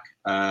stack,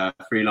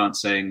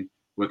 freelancing,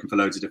 working for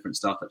loads of different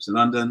startups in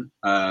London.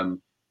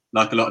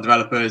 Like a lot of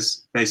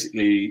developers,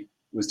 basically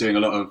was doing a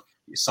lot of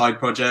side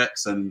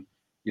projects and,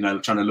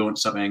 trying to launch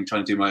something,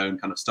 trying to do my own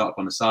kind of startup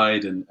on the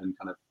side and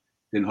kind of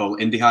doing the whole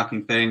indie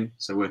hacking thing.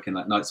 So working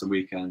like nights and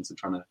weekends and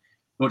trying to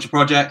launch a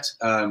project.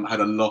 Had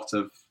a lot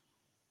of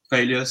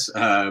failures,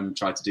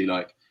 tried to do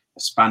like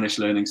a Spanish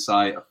learning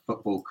site, a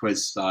football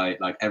quiz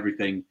site, like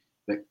everything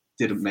that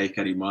didn't make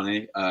any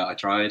money. I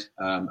tried,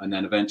 and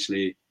then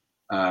eventually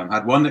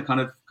had one that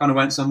kind of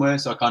went somewhere.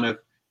 So I kind of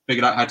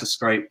figured out how to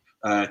scrape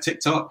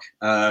TikTok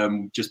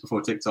just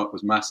before TikTok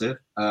was massive.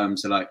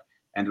 So like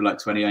end of like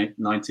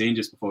 2019,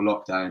 just before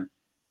lockdown,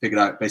 figured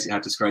out basically how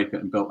to scrape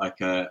it and built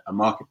like a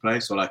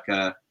marketplace or like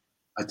a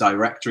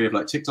directory of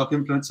like TikTok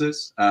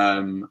influencers,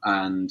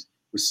 and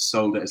we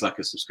sold it as like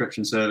a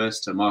subscription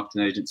service to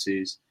marketing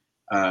agencies.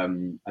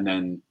 And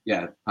then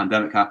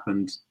pandemic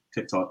happened,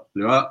 TikTok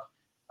blew up,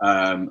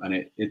 and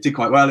it did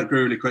quite well. It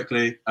grew really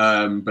quickly,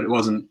 but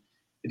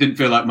it didn't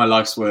feel like my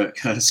life's work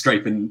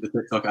scraping the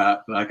TikTok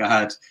app. Like I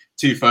had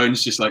 2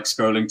 phones just like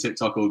scrolling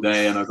TikTok all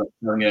day, and I was like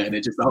doing it, and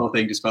the whole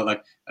thing just felt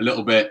like a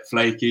little bit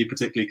flaky,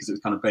 particularly because it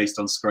was kind of based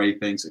on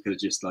scraping, so it could have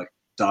just like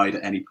died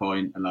at any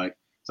point. And like,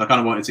 so I kind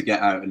of wanted to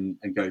get out and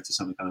go to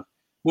something kind of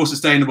more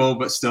sustainable,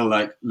 but still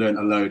like learn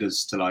a load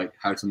as to like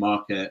how to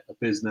market a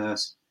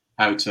business,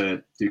 how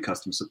to do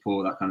customer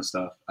support, that kind of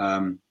stuff.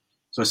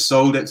 So I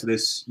sold it to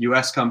this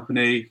US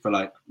company for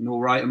like an all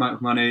right amount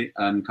of money,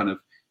 and kind of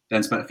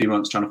then spent a few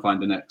months trying to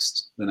find the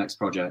next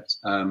project.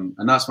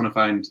 And that's when I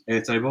found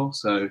Airtable.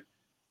 So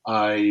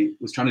I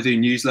was trying to do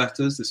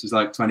newsletters. This was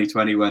like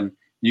 2020 when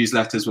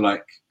newsletters were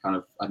like kind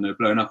of, I don't know,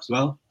 blown up as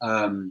well.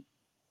 And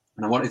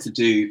I wanted to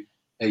do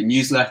a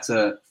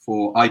newsletter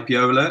for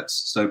IPO alerts.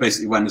 So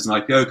basically when there's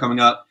an IPO coming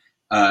up,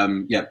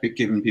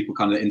 giving people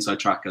kind of the inside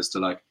track as to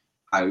like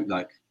how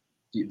like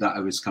that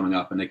it was coming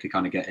up and they could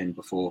kind of get in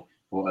before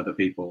other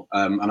people.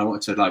 And I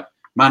wanted to like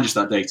manage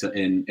that data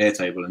in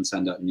Airtable and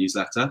send out a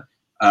newsletter.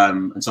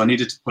 And so I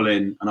needed to pull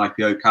in an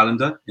IPO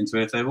calendar into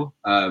Airtable.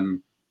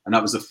 And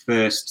that was the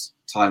first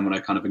time when I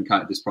kind of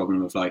encountered this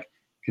problem of like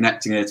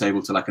connecting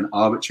Airtable to like an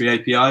arbitrary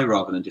API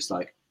rather than just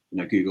like,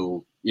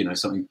 Google,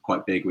 something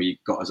quite big where you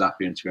got a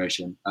Zapier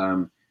integration.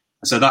 And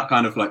so that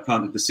kind of like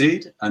planted the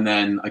seed. And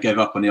then I gave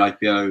up on the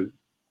IPO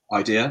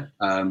idea.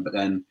 But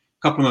then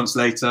a couple of months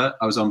later,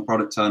 I was on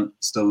Product Hunt,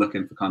 still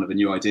looking for kind of a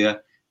new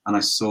idea. And I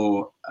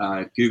saw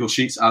a Google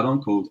Sheets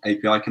add-on called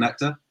API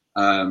Connector,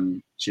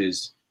 which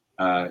is,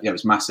 it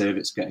was massive.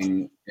 It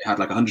had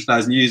like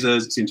 100,000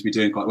 users. It seemed to be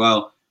doing quite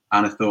well.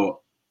 And I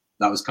thought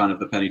that was kind of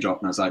the penny drop.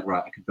 And I was like,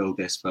 right, I could build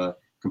this for a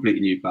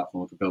completely new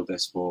platform. I could build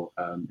this for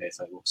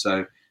Airtable.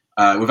 So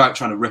without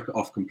trying to rip it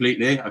off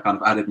completely, I kind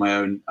of added my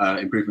own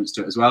improvements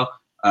to it as well.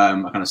 I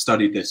kind of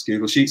studied this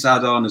Google Sheets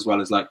add-on as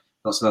well as like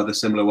lots of other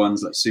similar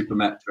ones like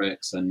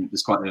Supermetrics. And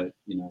there's quite a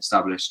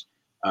established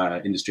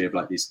industry of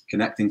like these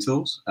connecting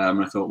tools.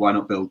 And I thought, why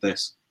not build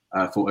this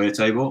for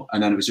Airtable?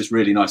 And then it was just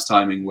really nice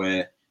timing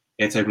where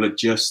Airtable had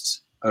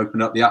just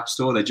opened up the App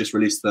Store. They just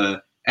released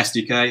the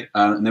SDK,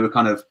 and they were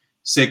kind of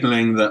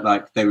signaling that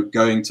like they were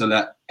going to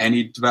let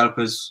any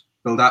developers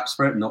build apps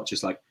for it, not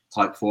just like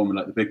Typeform and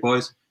like the big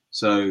boys.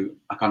 So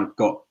I kind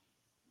of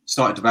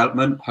started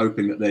development,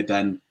 hoping that they'd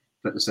then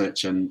flip the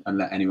switch and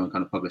let anyone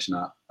kind of publish an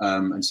app.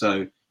 And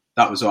so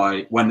that was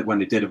when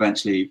they did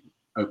eventually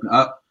open it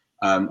up,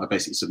 I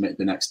basically submitted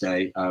the next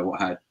day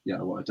what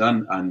I'd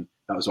done, and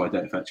that was why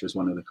Data Fetcher was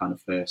one of the kind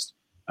of first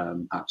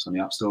apps on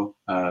the App Store,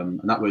 and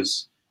that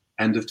was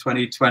end of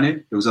 2020.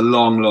 It was a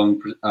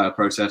long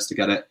process to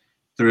get it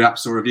through App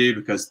Store review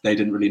because they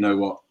didn't really know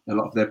what a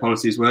lot of their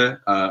policies were,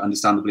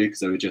 understandably, because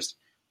they were just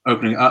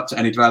opening it up to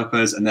any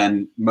developers, and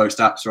then most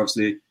apps are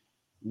obviously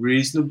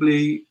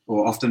reasonably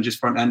or often just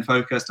front end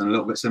focused and a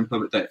little bit simpler,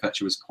 but Data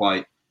Fetcher was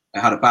it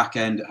had a back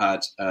end, it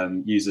had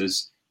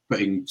users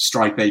putting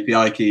Stripe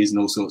API keys and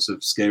all sorts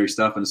of scary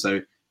stuff, and so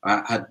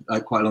I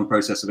had quite a long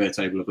process of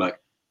Airtable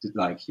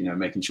of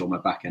making sure my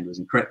backend was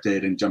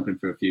encrypted and jumping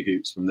through a few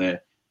hoops from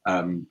their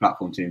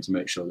platform team to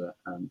make sure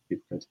that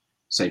people could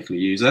safely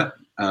use it.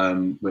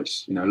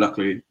 Which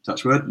luckily,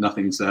 touch wood,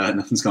 nothing's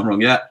gone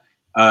wrong yet.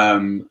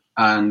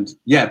 And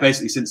yeah,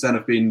 basically since then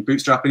I've been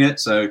bootstrapping it.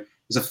 So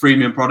it's a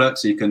freemium product,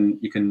 so you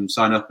can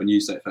sign up and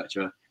use Data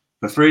Fetcher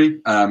for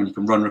free. You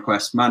can run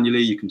requests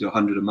manually. You can do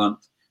 100 a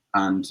month,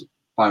 and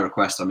by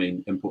request I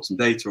mean import some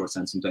data or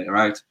send some data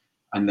out.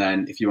 And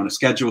then if you want to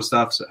schedule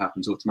stuff so it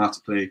happens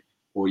automatically,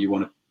 or you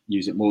want to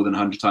use it more than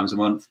 100 times a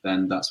month,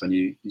 then that's when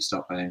you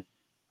start paying.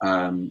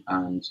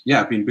 And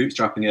yeah, I've been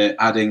bootstrapping it,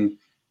 adding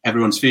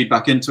everyone's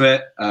feedback into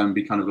it.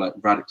 We kind of like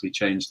radically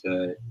changed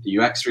the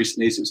UX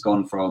recently. So it's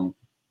gone from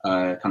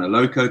kind of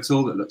low code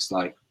tool that looks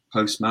like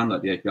Postman,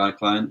 like the API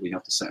client, where you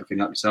have to set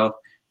everything up yourself,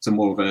 to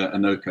more of a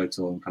no-code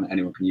tool, and kind of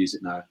anyone can use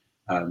it now,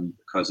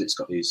 because it's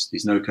got these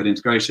no-code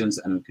integrations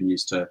that anyone can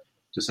use to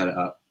set it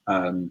up.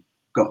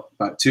 Got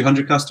about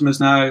 200 customers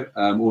now,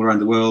 all around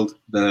the world.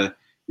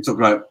 We talked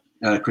about,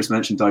 Chris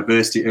mentioned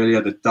diversity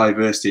earlier. The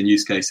diversity in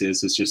use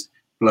cases has just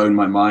blown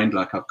my mind.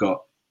 Like, I've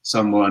got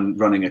someone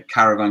running a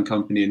caravan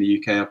company in the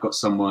UK. I've got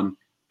someone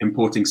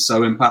importing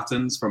sewing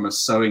patterns from a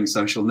sewing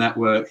social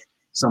network,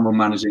 someone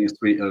managing a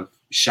suite of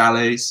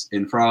chalets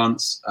in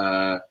France.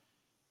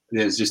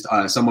 There's just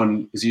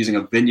someone is using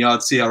a Vineyard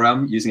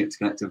CRM, using it to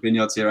connect to a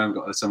Vineyard CRM.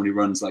 Got someone who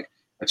runs like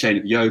a chain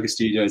of yoga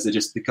studios.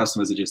 The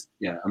customers are just,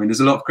 I mean, there's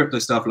a lot of crypto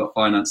stuff, a lot of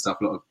finance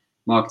stuff, a lot of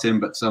marketing,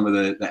 but some of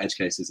the edge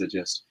cases are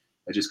just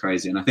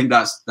crazy. And I think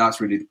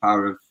that's really the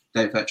power of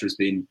Datafetcher, has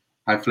been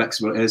how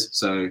flexible it is.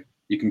 So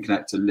you can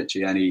connect to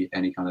literally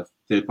any kind of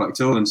third-party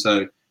tool. And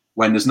so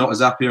when there's not a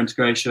Zapier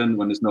integration,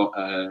 when there's not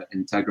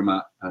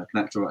Integromat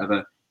connector or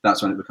whatever,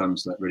 that's when it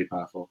becomes like really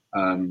powerful.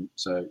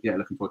 So yeah,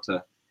 looking forward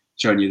to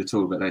showing you the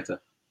tool a bit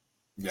later.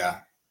 Yeah,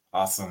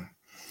 awesome.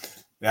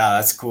 Yeah,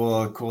 that's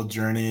cool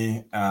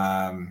journey.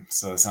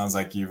 So it sounds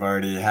like you've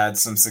already had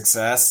some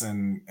success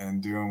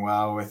and doing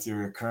well with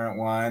your current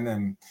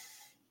one,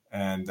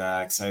 and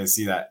excited to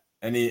see that.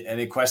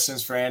 Any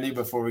questions for Andy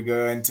before we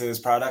go into his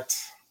product?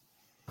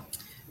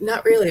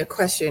 Not really a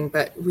question,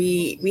 but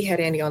we had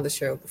Andy on the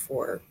show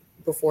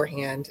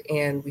beforehand,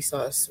 and we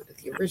saw sort of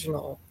the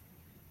original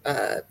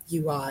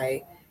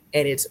UI,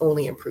 and it's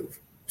only improved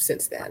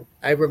since then.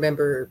 I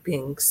remember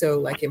being so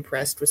like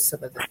impressed with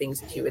some of the things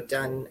that you had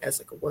done as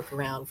like a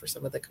workaround for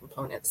some of the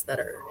components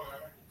that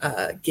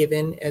are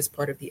given as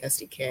part of the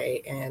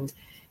SDK, and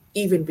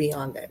even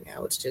beyond that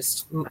now, it's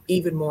just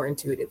even more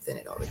intuitive than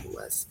it already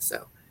was.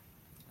 So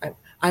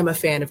I'm a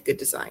fan of good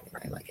design,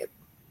 and I like it.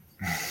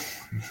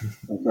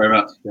 Thanks very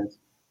much. Yes.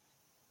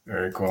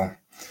 Very cool.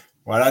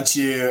 Why don't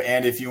you,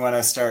 Andy, if you want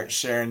to start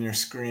sharing your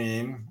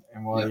screen,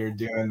 and while you're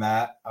doing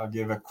that, I'll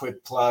give a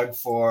quick plug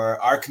for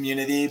our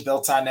community,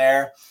 Built on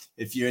Air.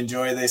 If you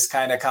enjoy this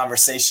kind of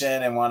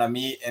conversation and want to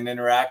meet and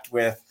interact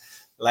with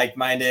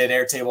like-minded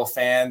Airtable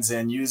fans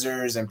and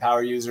users and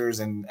power users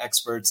and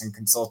experts and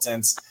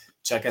consultants,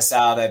 check us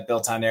out at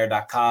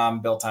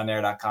builtonair.com,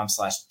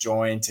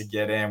 builtonair.com/join to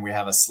get in. We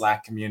have a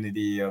Slack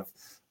community of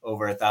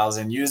over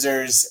 1,000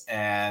 users,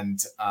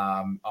 and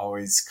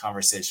always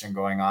conversation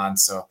going on.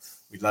 So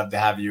we'd love to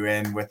have you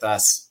in with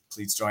us.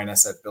 Please join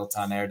us at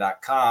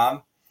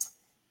builtonair.com.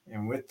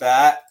 And with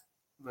that,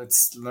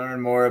 let's learn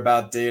more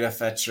about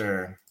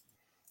Datafetcher.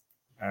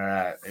 All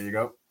right, there you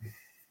go.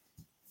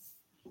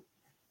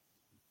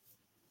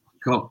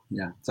 Cool.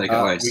 Yeah, take it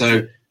away.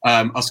 So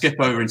I'll skip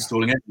over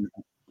installing it. Can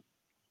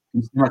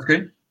you see my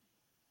screen?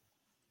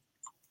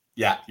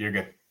 Yeah, you're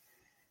good.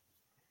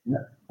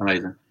 Yeah,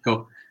 amazing.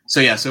 Cool.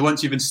 So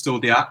once you've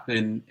installed the app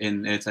in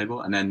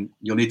Airtable, and then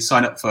you'll need to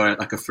sign up for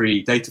like a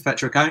free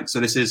Datafetcher account. So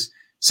this is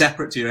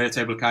separate to your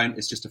Airtable account.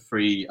 It's just a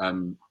free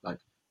like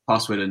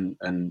password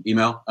and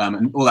email.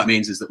 And all that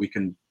means is that we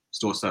can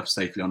store stuff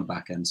safely on the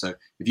back end. So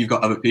if you've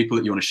got other people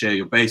that you want to share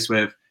your base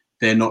with,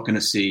 they're not going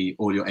to see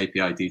all your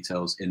API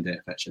details in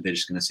Datafetcher. They're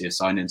just going to see a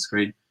sign-in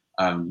screen.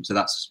 So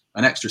that's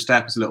an extra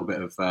step. It's a little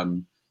bit of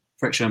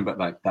friction, but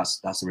like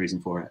that's the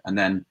reason for it. And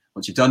then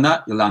once you've done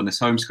that, you'll land on this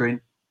home screen.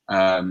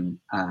 And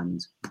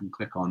you can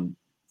click on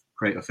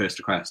create a first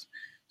request.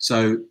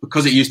 So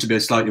because it used to be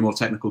a slightly more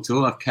technical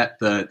tool, I've kept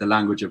the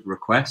language of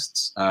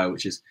requests,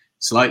 which is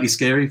slightly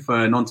scary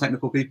for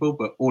non-technical people,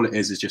 but all it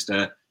is just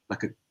a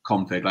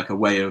config, like a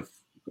way of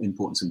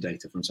importing some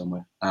data from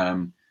somewhere.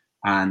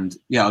 And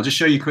yeah, I'll just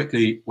show you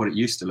quickly what it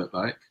used to look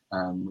like,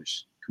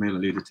 which Camille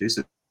alluded to.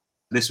 So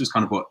this was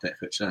kind of what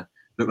Datafetcher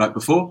looked like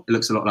before. It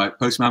looks a lot like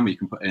Postman, where you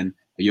can put in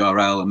a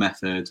URL, a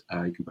method,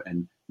 you can put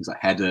in things like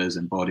headers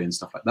and body and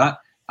stuff like that.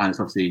 And it's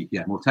obviously,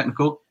 more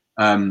technical.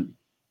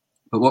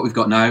 But what we've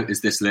got now is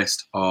this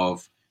list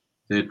of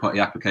third-party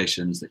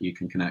applications that you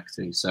can connect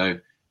to. So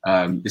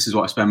this is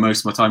what I spend most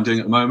of my time doing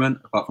at the moment,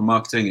 apart from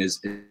marketing, is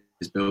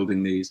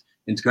building these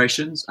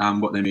integrations.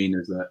 And what they mean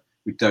is that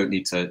we don't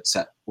need to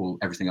set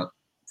everything up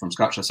from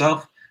scratch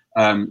ourselves.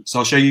 So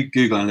I'll show you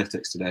Google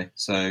Analytics today.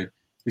 So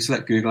we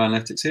select Google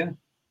Analytics here,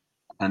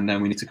 and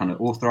then we need to kind of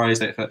authorize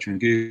Datafetcher in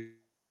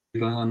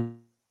Google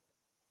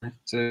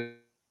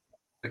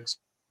Analytics.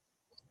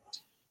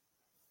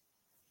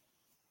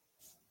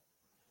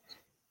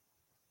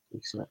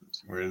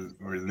 We're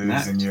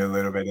losing you a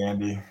little bit,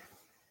 Andy.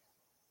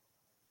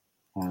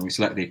 And we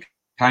select the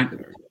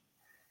account.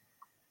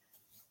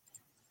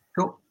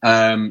 Cool.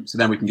 So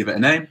then we can give it a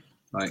name,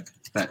 like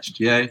fetch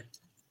GA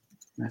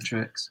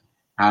metrics,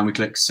 and we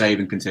click save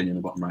and continue in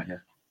the bottom right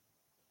here.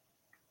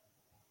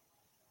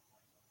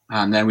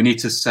 And then we need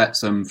to set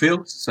some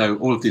fields. So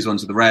all of these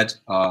ones with the red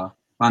are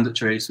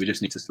mandatory. So we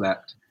just need to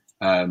select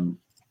the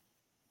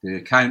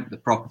account, the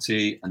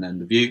property, and then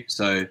the view.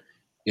 So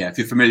yeah, if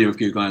you're familiar with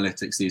Google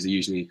Analytics, these are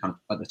usually kind of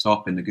at the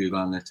top in the Google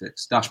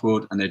Analytics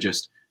dashboard, and they're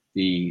just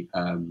the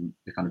kind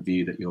of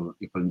view that you're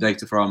pulling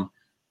data from.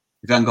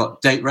 We've then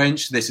got date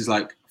range. This is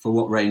like, for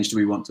what range do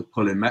we want to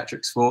pull in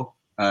metrics for?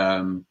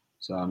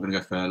 So I'm going to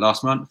go for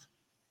last month,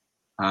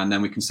 and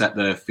then we can set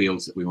the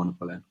fields that we want to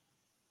pull in.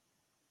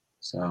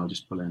 So I'll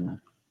just pull in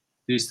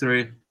these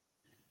three.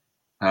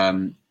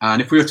 And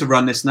if we were to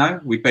run this now,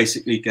 we'd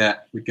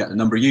get the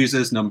number of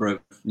users, number of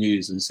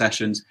news and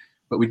sessions,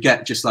 but we'd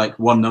get just like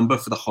one number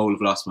for the whole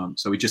of last month.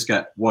 So we just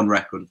get one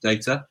record of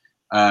data.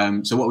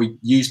 So what we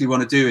usually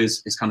want to do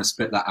is kind of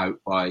split that out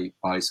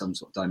by some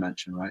sort of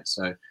dimension, right?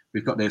 So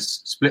we've got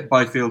this split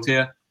by field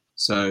here.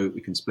 So we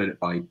can split it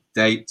by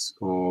date,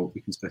 or we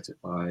can split it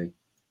by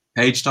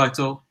page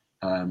title,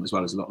 as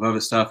well as a lot of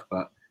other stuff,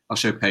 but I'll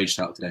show page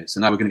title today. So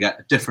now we're going to get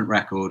a different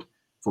record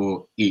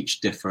for each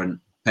different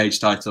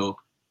page title,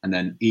 and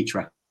then each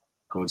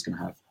record is going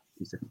to have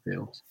these different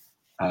fields.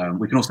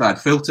 We can also add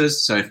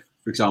filters. So if,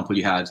 for example,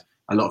 you had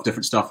a lot of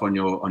different stuff on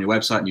your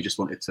website and you just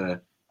wanted to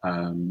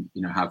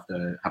have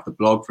the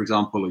blog, for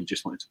example, or you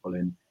just wanted to pull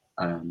in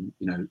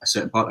a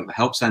certain part like the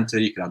help center,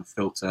 you could add a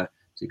filter.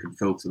 So you can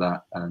filter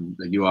that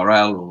the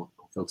URL or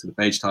filter the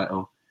page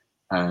title.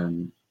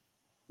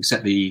 We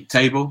set the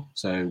table,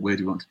 so where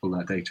do we want to pull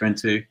that data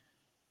into,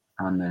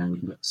 and then we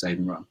can click save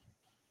and run.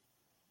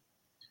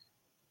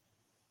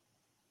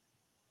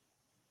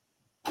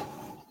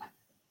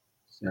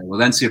 So we'll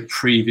then see a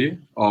preview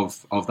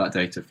of that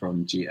data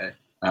from GA.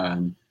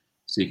 So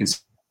you can see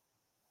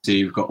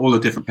we've got all the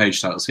different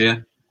page titles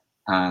here,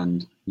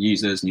 and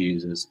users, new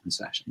users, and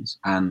sessions.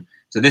 And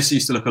so this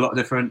used to look a lot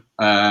different,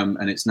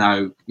 and it's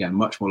now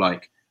much more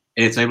like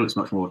Airtable. It's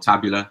much more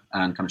tabular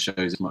and kind of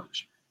shows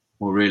much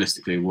more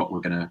realistically what we're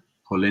going to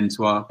pull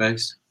into our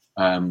base.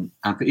 And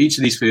for each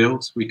of these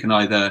fields, we can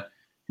either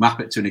map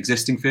it to an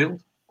existing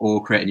field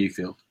or create a new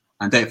field.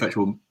 And Datafetch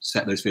will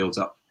set those fields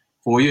up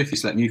for you if you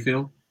select new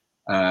field.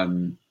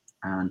 And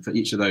for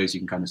each of those, you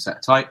can kind of set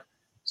a type.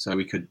 So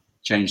we could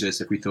change this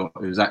if we thought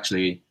it was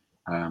actually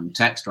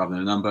text rather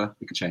than a number.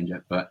 We could change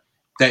it. But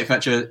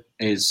Datafetcher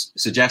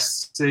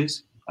suggests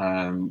these.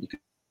 You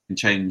can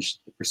change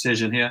the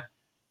precision here.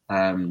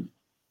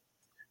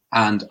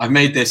 And I've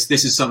made this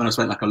is something I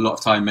spent like a lot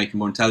of time making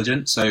more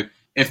intelligent. So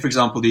if, for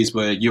example, these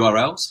were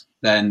URLs,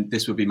 then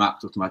this would be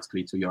mapped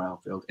automatically to a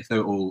URL field. If they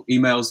were all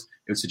emails,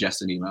 it would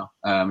suggest an email.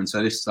 And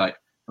so this is like,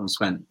 I've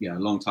spent a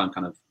long time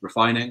kind of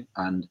refining.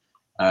 And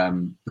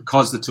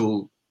because the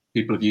tool,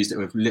 people have used it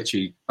with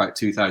literally about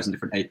 2,000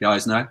 different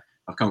APIs now,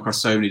 I've come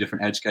across so many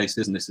different edge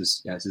cases, and this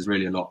is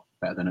really a lot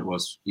better than it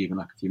was even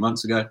like a few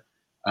months ago.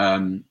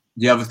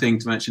 The other thing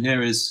to mention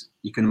here is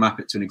you can map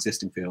it to an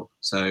existing field.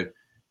 So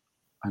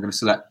I'm going to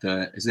select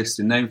the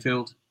existing name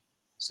field.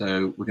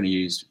 So we're going to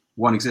use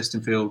one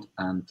existing field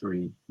and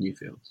 3 new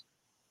fields.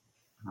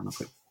 And I'll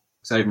click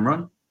save and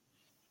run.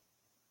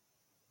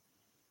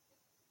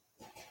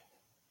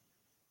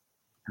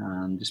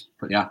 And just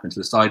put the app into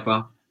the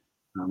sidebar.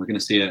 And we're going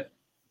to see it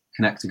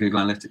connect to Google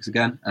Analytics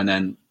again, and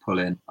then pull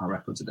in our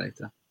records of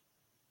data.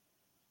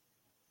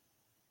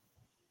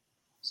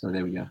 So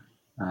there we go.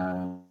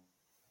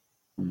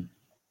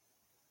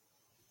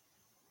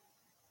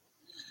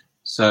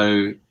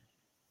 So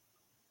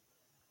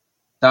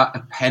that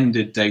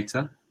appended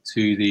data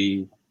to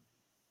the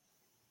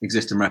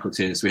existing records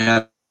here. So we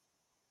have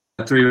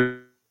 3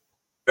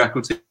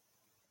 records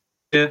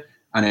here,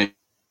 and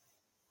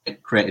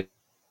it created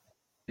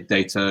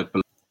data.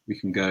 We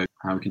can go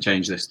and we can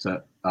change this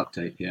to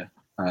update here.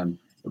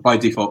 But by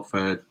default,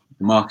 for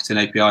the marketing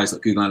APIs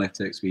like Google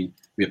Analytics, we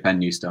append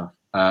new stuff.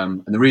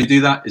 And the reason we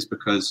do that is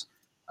because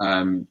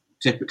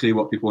typically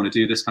what people want to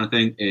do this kind of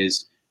thing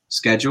is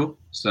schedule.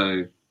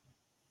 So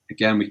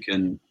again, we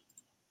can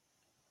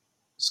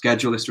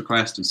schedule this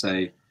request and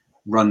say,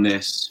 run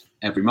this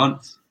every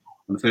month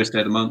on the first day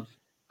of the month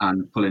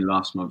and pull in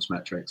last month's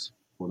metrics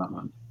for that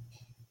month.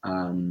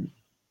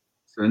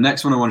 So the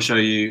next one I want to show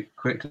you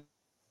quickly,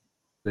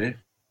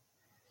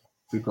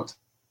 we've got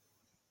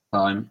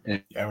time.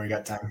 Yeah, we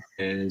got time.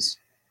 Is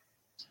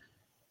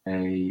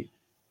all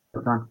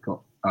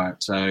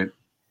right.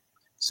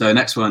 So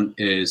next one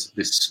is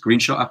this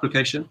screenshot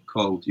application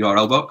called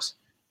URLbox.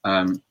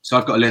 So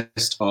I've got a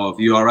list of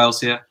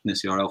URLs here in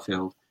this URL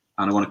field,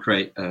 and I want to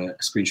create a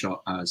screenshot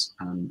as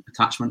an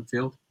attachment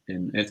field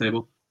in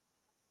Airtable.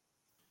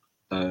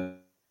 So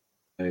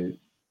I'm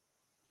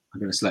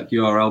going to select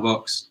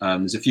URLbox.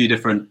 There's a few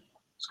different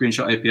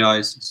screenshot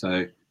APIs,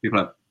 so people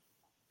have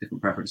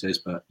different preferences,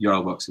 but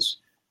URLbox is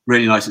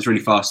really nice. It's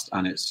really fast,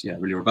 and it's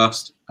really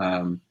robust.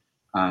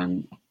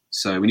 And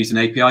so we need an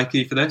API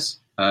key for this.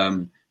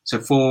 So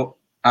for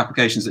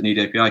applications that need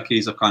API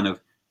keys, I've kind of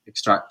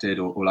extracted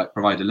or like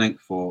provide a link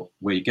for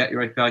where you get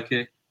your API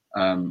key,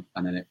 and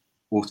then it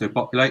auto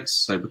populates.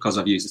 So because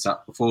I've used this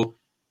app before,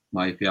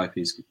 my API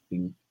key is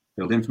being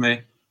filled in for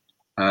me.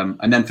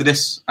 And then for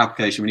this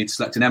application, we need to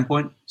select an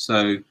endpoint.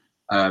 So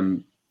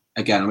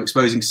again, I'm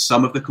exposing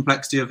some of the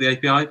complexity of the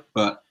API,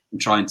 but I'm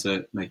trying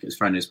to make it as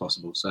friendly as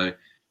possible. So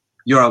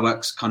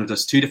URLbox kind of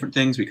does 2 different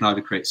things. We can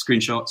either create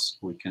screenshots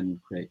or we can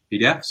create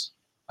PDFs.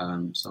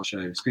 So I'll show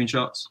you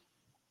screenshots.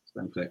 So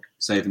then click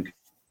save and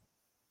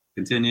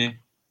continue.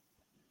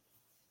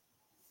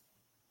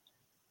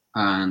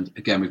 And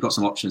again, we've got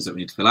some options that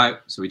we need to fill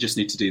out. So we just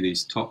need to do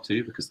these top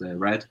 2 because they're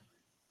red.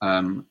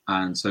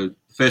 And so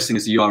the first thing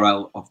is the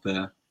URL of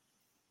the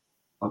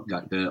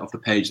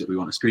page that we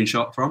want a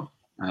screenshot from.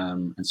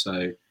 And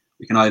so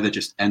we can either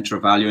just enter a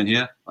value in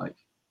here, like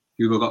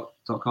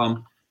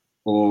google.com,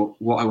 or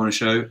what I want to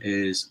show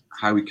is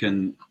how we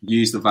can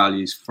use the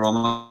values from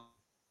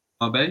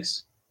our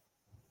base.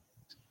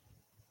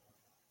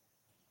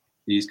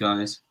 These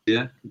guys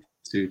here.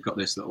 So we've got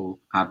this little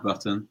add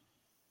button,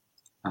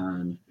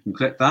 and we can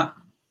click that,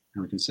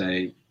 and we can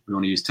say we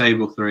want to use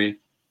table 3.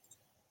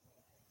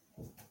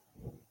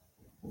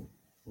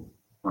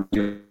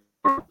 And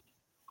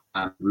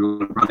we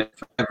will run it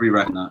for every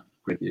record in that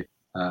grid view.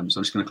 So I'm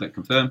just going to click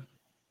confirm,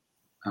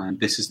 and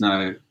this is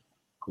now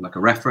called like a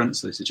reference.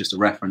 So this is just a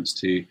reference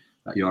to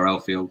that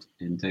URL field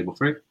in table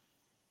 3,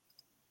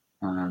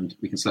 and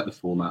we can select the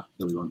format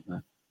that we want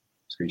the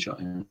screenshot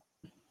in.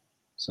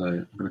 So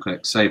I'm going to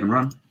click save and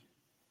run,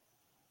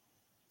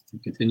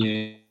 and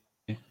continue.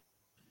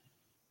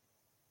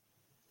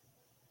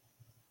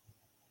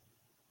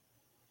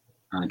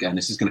 And again,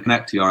 this is going to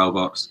connect to URL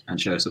box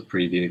and show us a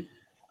preview.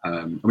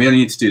 And we only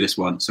need to do this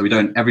once, so we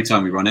don't. Every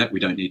time we run it, we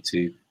don't need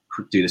to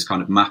do this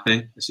kind of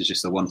mapping. This is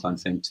just a one-time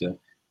thing to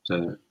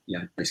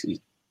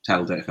basically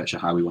tell Datafetcher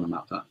how we want to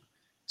map that.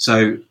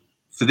 So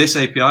for this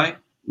API,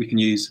 we can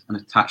use an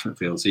attachment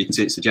field. So you can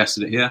see it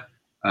suggested it here.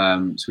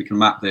 So we can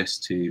map this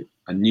to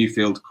a new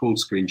field called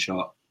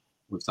screenshot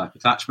with type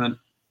attachment.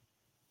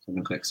 So I'm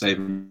going to click save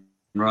and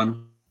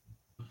run.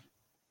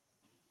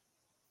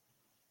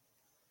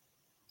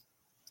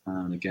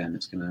 And again,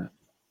 it's going to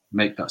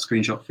make that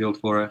screenshot field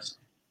for us,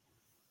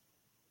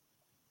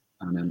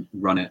 and then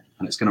run it.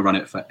 And it's going to run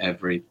it for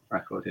every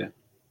record here.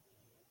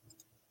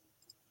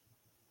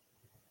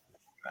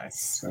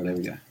 Nice. So there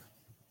we go.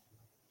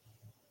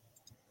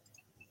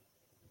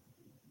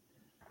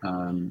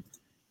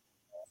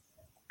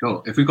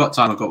 Cool. If we've got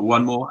time, I've got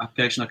one more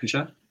application I can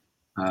share,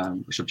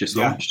 which I've just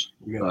launched.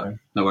 But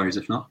no worries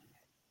if not.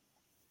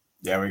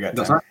 Yeah, we got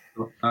time. Right?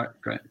 All right,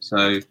 great.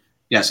 So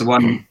yeah, so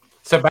one.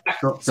 So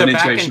back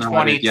in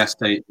 20, yes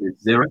state is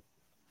 0.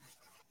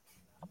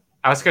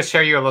 I was going to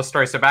share you a little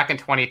story. So back in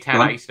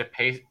 2010, I used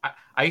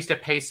to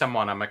pay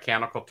someone, a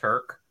Mechanical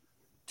Turk,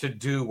 to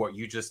do what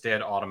you just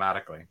did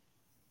automatically.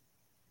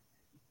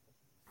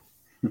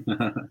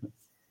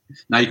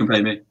 Now you can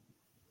pay me.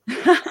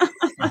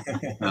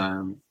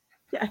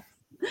 Yes.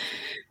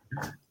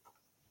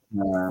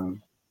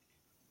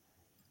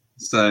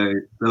 So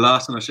the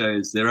last one I'll show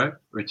is Xero,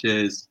 which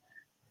is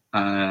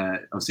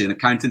obviously an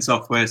accounting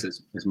software, so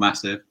it's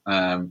massive.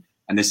 And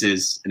this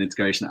is an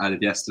integration I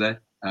added yesterday.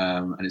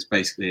 And it's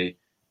basically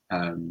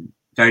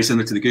very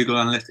similar to the Google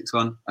Analytics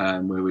one,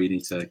 where we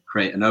need to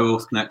create an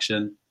OAuth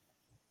connection.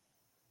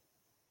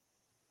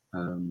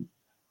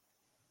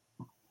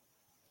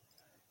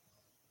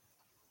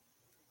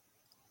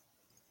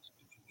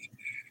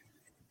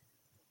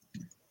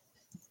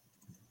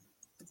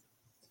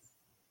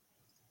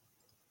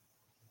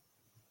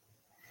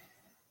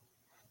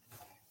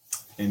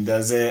 And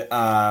does it,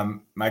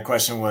 my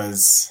question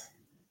was,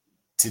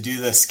 to do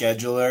the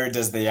scheduler,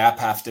 does the app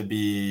have to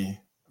be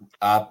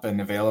up and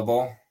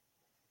available?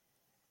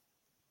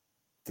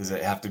 Does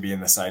it have to be in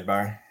the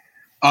sidebar?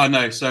 Oh,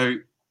 no. So,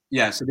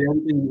 yeah. So the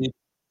only thing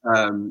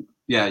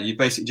you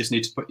basically just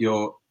need to put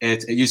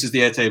it uses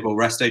the Airtable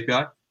REST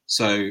API.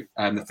 So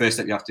the first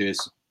step you have to do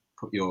is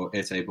put your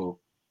Airtable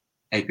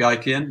API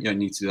key in. You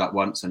only need to do that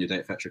once on your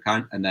Datafetcher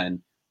account. And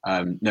then,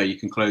 no, you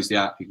can close the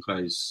app, you can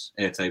close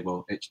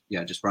Airtable. It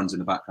just runs in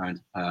the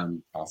background.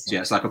 Awesome. So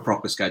yeah, it's like a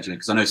proper scheduling,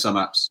 because I know some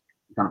apps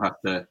you kind of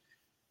have to,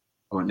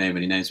 I won't name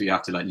any names, but you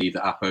have to like leave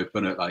the app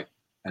open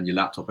and your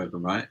laptop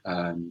open, right?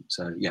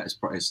 So yeah, it's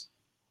proper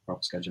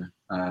scheduling.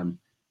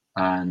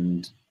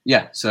 And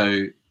yeah,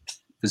 so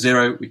for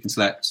Xero, we can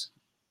select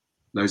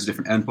loads of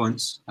different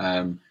endpoints.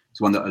 It's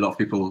one that a lot of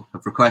people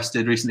have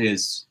requested recently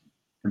is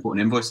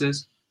important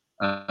invoices.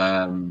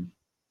 And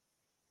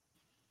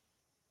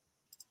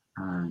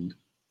I'll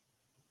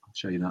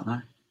show you that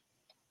now.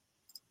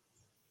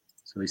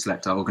 So we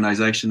select our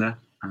organization there,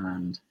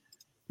 and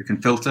we can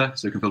filter.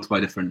 So we can filter by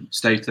different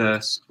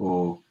status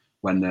or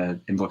when the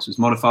invoice was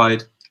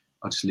modified.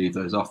 I'll just leave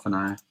those off for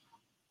now.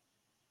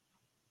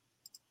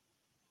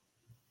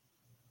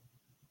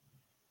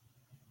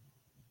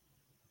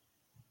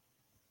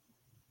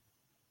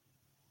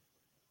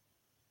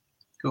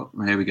 Cool,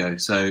 well, here we go.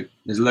 So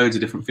there's loads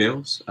of different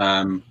fields.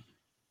 And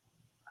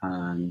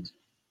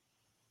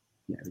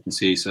yeah, we can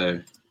see,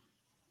 so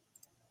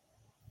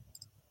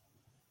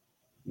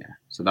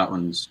that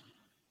one's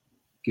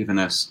given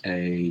us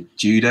a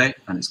due date,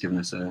 and it's given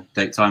us a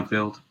date time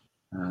field.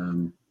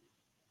 And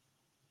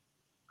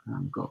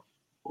we've got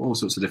all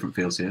sorts of different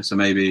fields here. So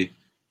maybe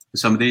for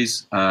some of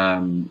these, I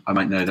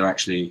might know they're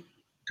actually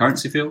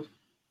currency field.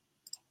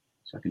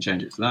 So I can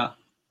change it to that.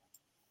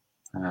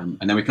 And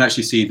then we can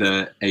actually see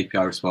the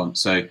API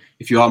response. So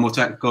if you are more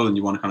technical and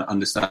you want to kind of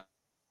understand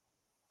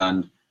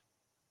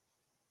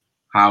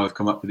how I've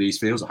come up with these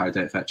fields, or how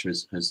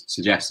Datafetcher has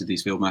suggested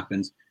these field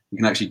mappings, we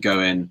can actually go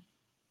in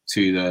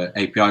to the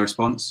API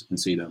response and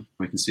see them.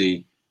 We can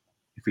see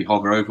if we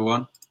hover over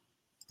one,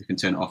 we can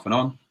turn it off and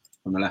on.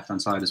 from the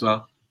left-hand side as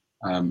well.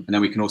 And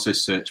then we can also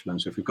search them.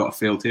 So if we've got a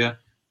field here,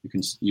 we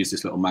can use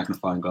this little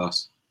magnifying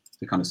glass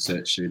to kind of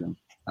search through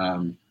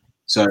them.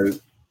 So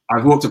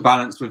I've walked a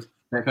balance with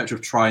Datafetcher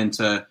of trying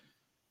to,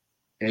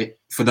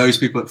 for those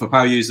people, for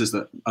power users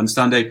that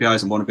understand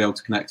APIs and want to be able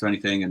to connect to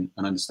anything and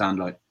understand,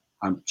 like,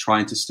 I'm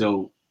trying to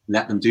still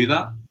let them do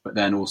that, but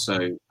then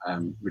also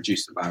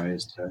reduce the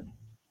barriers to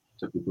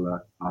people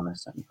that are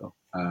less technical.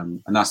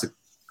 And that's a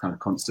kind of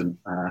constant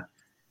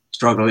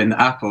struggle in the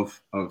app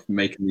of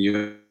making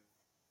the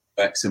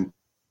UX simple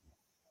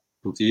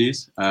to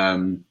use,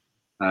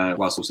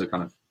 whilst also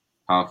kind of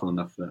powerful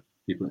enough for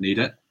people that need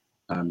it.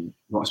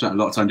 What I spent a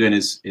lot of time doing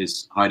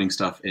is hiding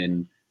stuff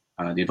in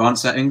the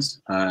advanced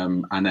settings,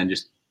 and then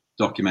just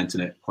documenting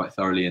it quite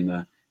thoroughly in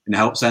the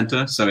help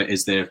center, so it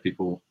is there if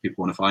people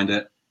want to find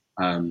it,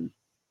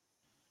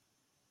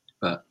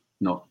 but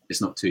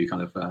it's not too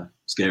kind of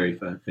scary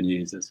for new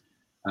users.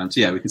 So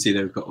yeah, we can see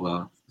that we've got all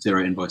our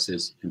 0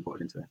 invoices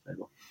imported into the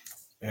table.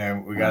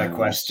 And we got a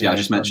question. Yeah, I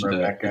just mentioned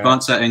the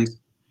advanced settings.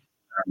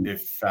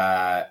 If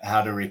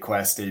how to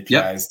request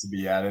APIs to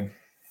be added.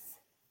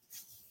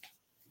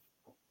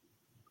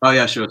 Oh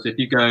yeah, sure. So if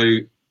you go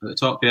at the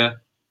top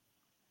here,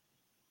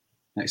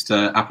 next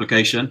to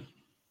application,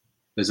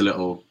 there's a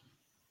little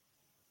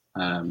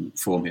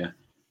form here.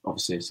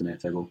 Obviously, it's an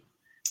Airtable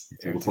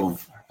form.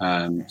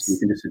 So you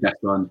can just suggest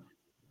one.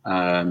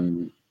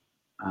 And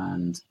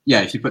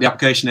yeah, if you put the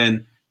application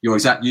in, your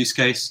exact use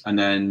case, and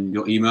then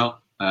your email,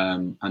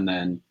 and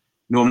then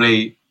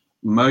normally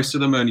most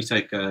of them only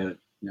take a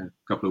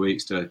couple of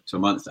weeks to a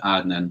month to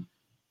add, and then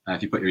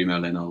if you put your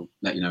email in, I'll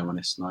let you know when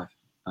it's live.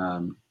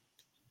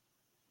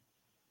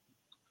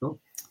 Cool.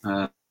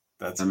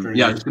 That's pretty.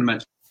 Yeah, I was just going to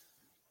mention.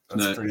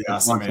 That's pretty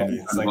awesome, Andy.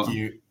 It's like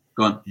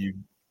Go on.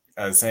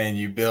 I was saying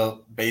you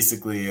built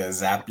basically a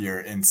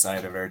Zapier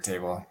inside of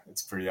Airtable.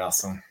 It's pretty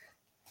awesome.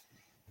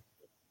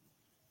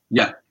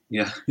 Yeah.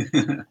 Yeah,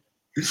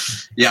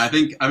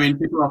 I mean,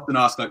 people often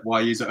ask, like, why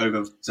use it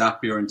over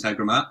Zapier or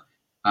Integromat,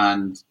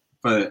 and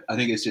I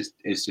think it's just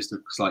a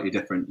slightly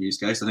different use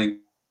case. I think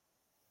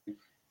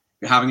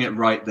having it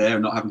right there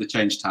and not having to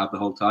change tab the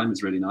whole time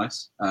is really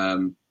nice.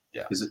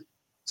 Because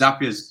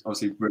Zapier is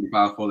obviously really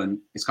powerful and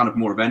it's kind of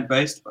more event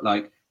based, but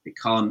like it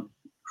can't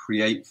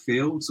create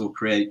fields or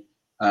create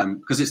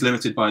because it's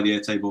limited by the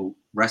Airtable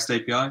REST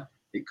API.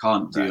 It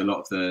can't do a lot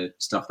of the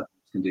stuff that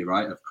it can do,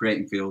 right? Of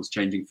creating fields,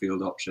 changing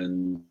field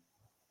options.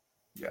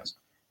 Yes,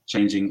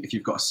 changing if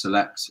you've got a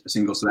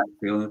single select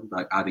field,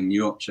 like adding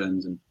new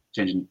options and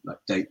changing like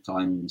date,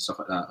 time, and stuff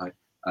like that. Like,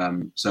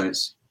 so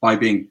it's by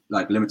being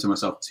like limiting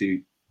myself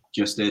to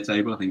just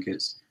Airtable. I think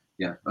it's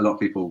a lot of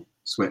people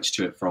switch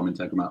to it from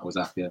Integromat or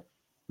Zapier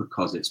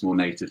because it's more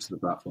native to the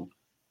platform.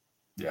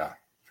 Yeah,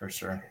 for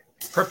sure.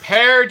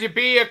 Prepare to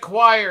be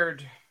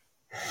acquired.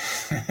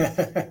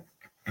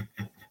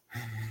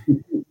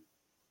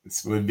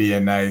 This would be a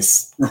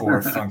nice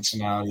core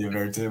functionality of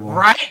Airtable.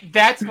 Right?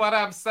 That's what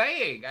I'm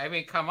saying. I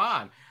mean, come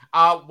on.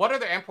 What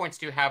other endpoints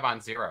do you have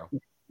on Zero?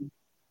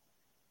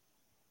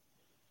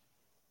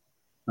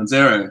 On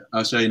Zero,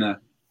 I'll show you now.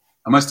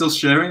 Am I still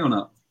sharing or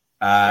not?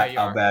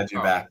 I'll add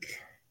you back.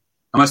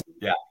 Am I?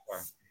 Yeah.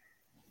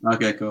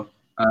 Okay, cool.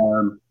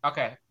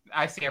 Okay,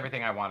 I see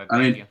everything I wanted.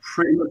 Thank you.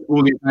 Pretty much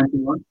all the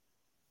accounting ones.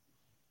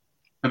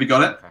 Have you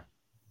got it? Okay.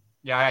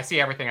 Yeah, I see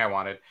everything I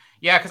wanted.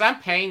 Yeah, because I'm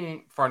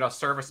paying for a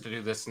service to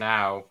do this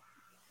now,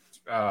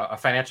 a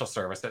financial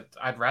service. That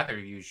I'd rather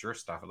use your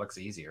stuff. It looks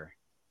easier.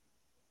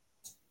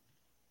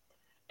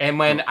 And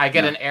when I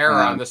get an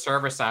error on the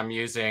service I'm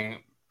using,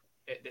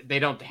 they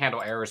don't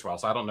handle errors well.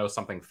 So I don't know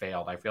something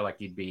failed. I feel like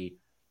you'd be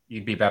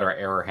better at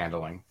error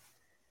handling.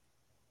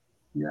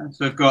 Yeah.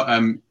 So I've got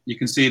you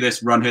can see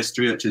this run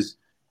history, which is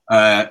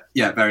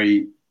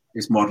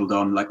it's modeled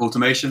on like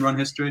automation run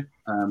history.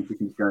 You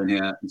can go in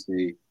here and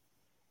see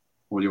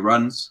all your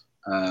runs,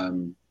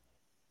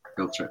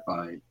 filter it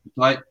by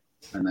type,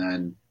 and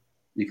then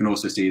you can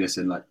also see this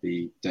in like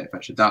the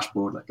Datafetcher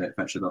dashboard, like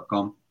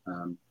datafetcher.com.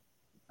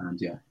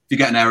 And yeah, if you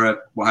get an error,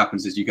 what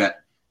happens is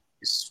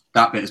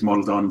that bit is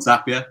modeled on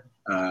Zapier.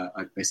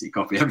 I basically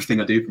copy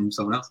everything I do from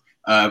someone else.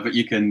 But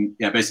you can,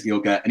 basically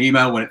you'll get an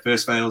email when it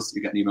first fails,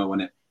 you get an email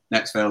when it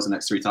next fails the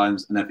next 3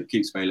 times, and then if it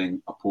keeps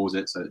failing, I'll pause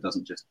it so it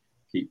doesn't just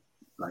keep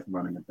like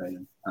running and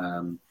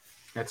failing.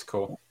 That's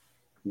cool.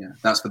 Yeah,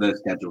 that's for the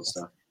scheduled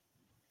stuff.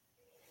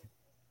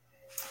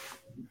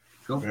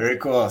 Cool. Very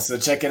cool. So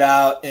check it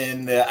out.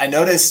 I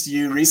noticed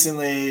you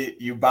recently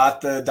bought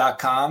the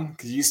 .com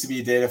because it used to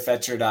be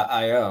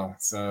datafetcher.io.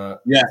 So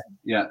yeah.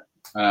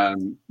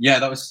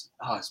 That was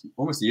it's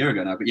almost a year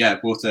ago now. But yeah, I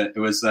bought it. It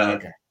was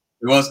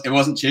it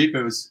wasn't cheap.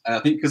 It was I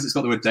think because it's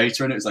got the word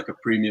data in it. It's like a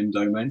premium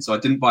domain. So I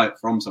didn't buy it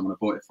from someone. I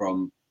bought it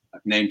from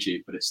like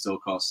Namecheap, but it still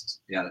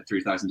cost like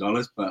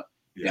 $3,000. But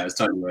yeah, it was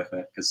totally worth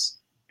it because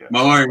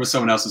my worry was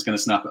someone else was going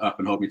to snap it up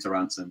and hold me to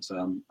ransom. So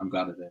I'm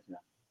glad I did.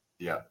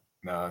 Yeah.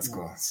 No, that's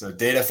cool. So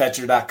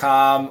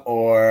datafetcher.com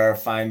or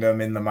find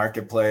them in the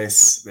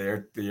marketplace,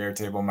 the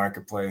Airtable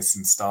marketplace,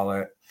 install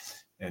it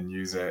and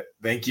use it.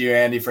 Thank you,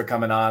 Andy, for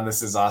coming on.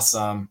 This is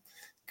awesome.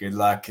 good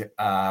luck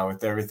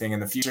with everything in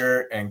the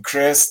future. And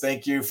Chris,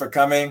 thank you for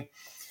coming.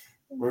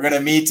 We're going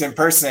to meet in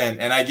person,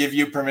 and I give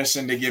you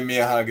permission to give me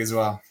a hug as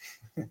well.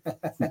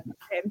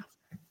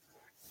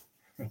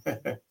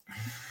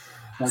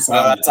 So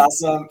that's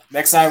awesome.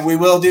 Next time we're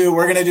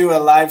going to do a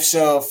live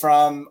show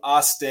from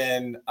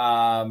Austin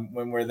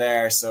when we're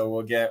there. So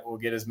we'll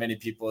get as many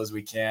people as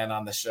we can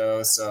on the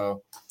show.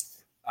 So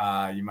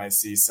you might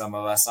see some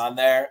of us on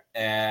there,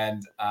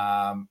 and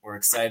we're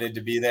excited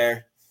to be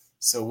there.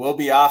 So we'll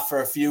be off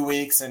for a few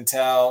weeks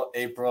until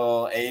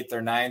April 8th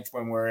or 9th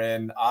when we're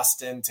in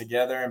Austin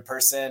together in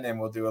person, and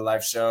we'll do a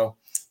live show.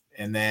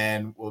 And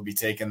then we'll be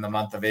taking the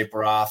month of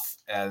April off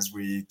as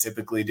we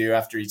typically do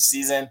after each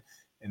season.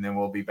 And then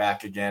we'll be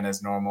back again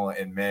as normal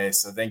in May.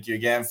 So thank you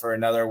again for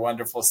another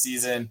wonderful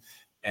season.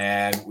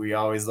 And we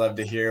always love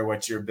to hear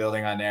what you're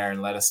building on air,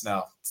 and let us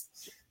know.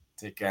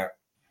 Take care.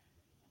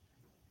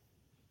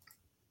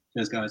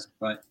 Cheers, guys.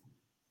 Bye.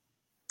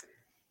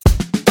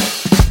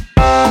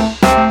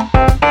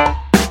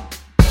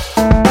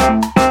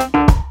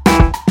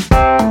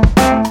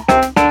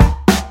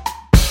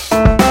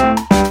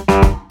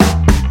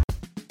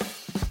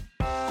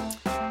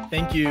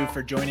 Thank you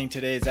for joining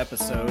today's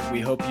episode. We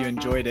hope you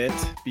enjoyed it.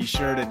 Be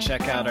sure to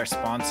check out our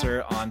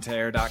sponsor,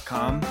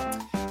 ontoair.com,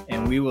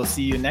 and we will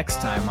see you next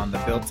time on the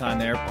Built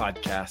on Air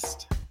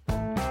podcast.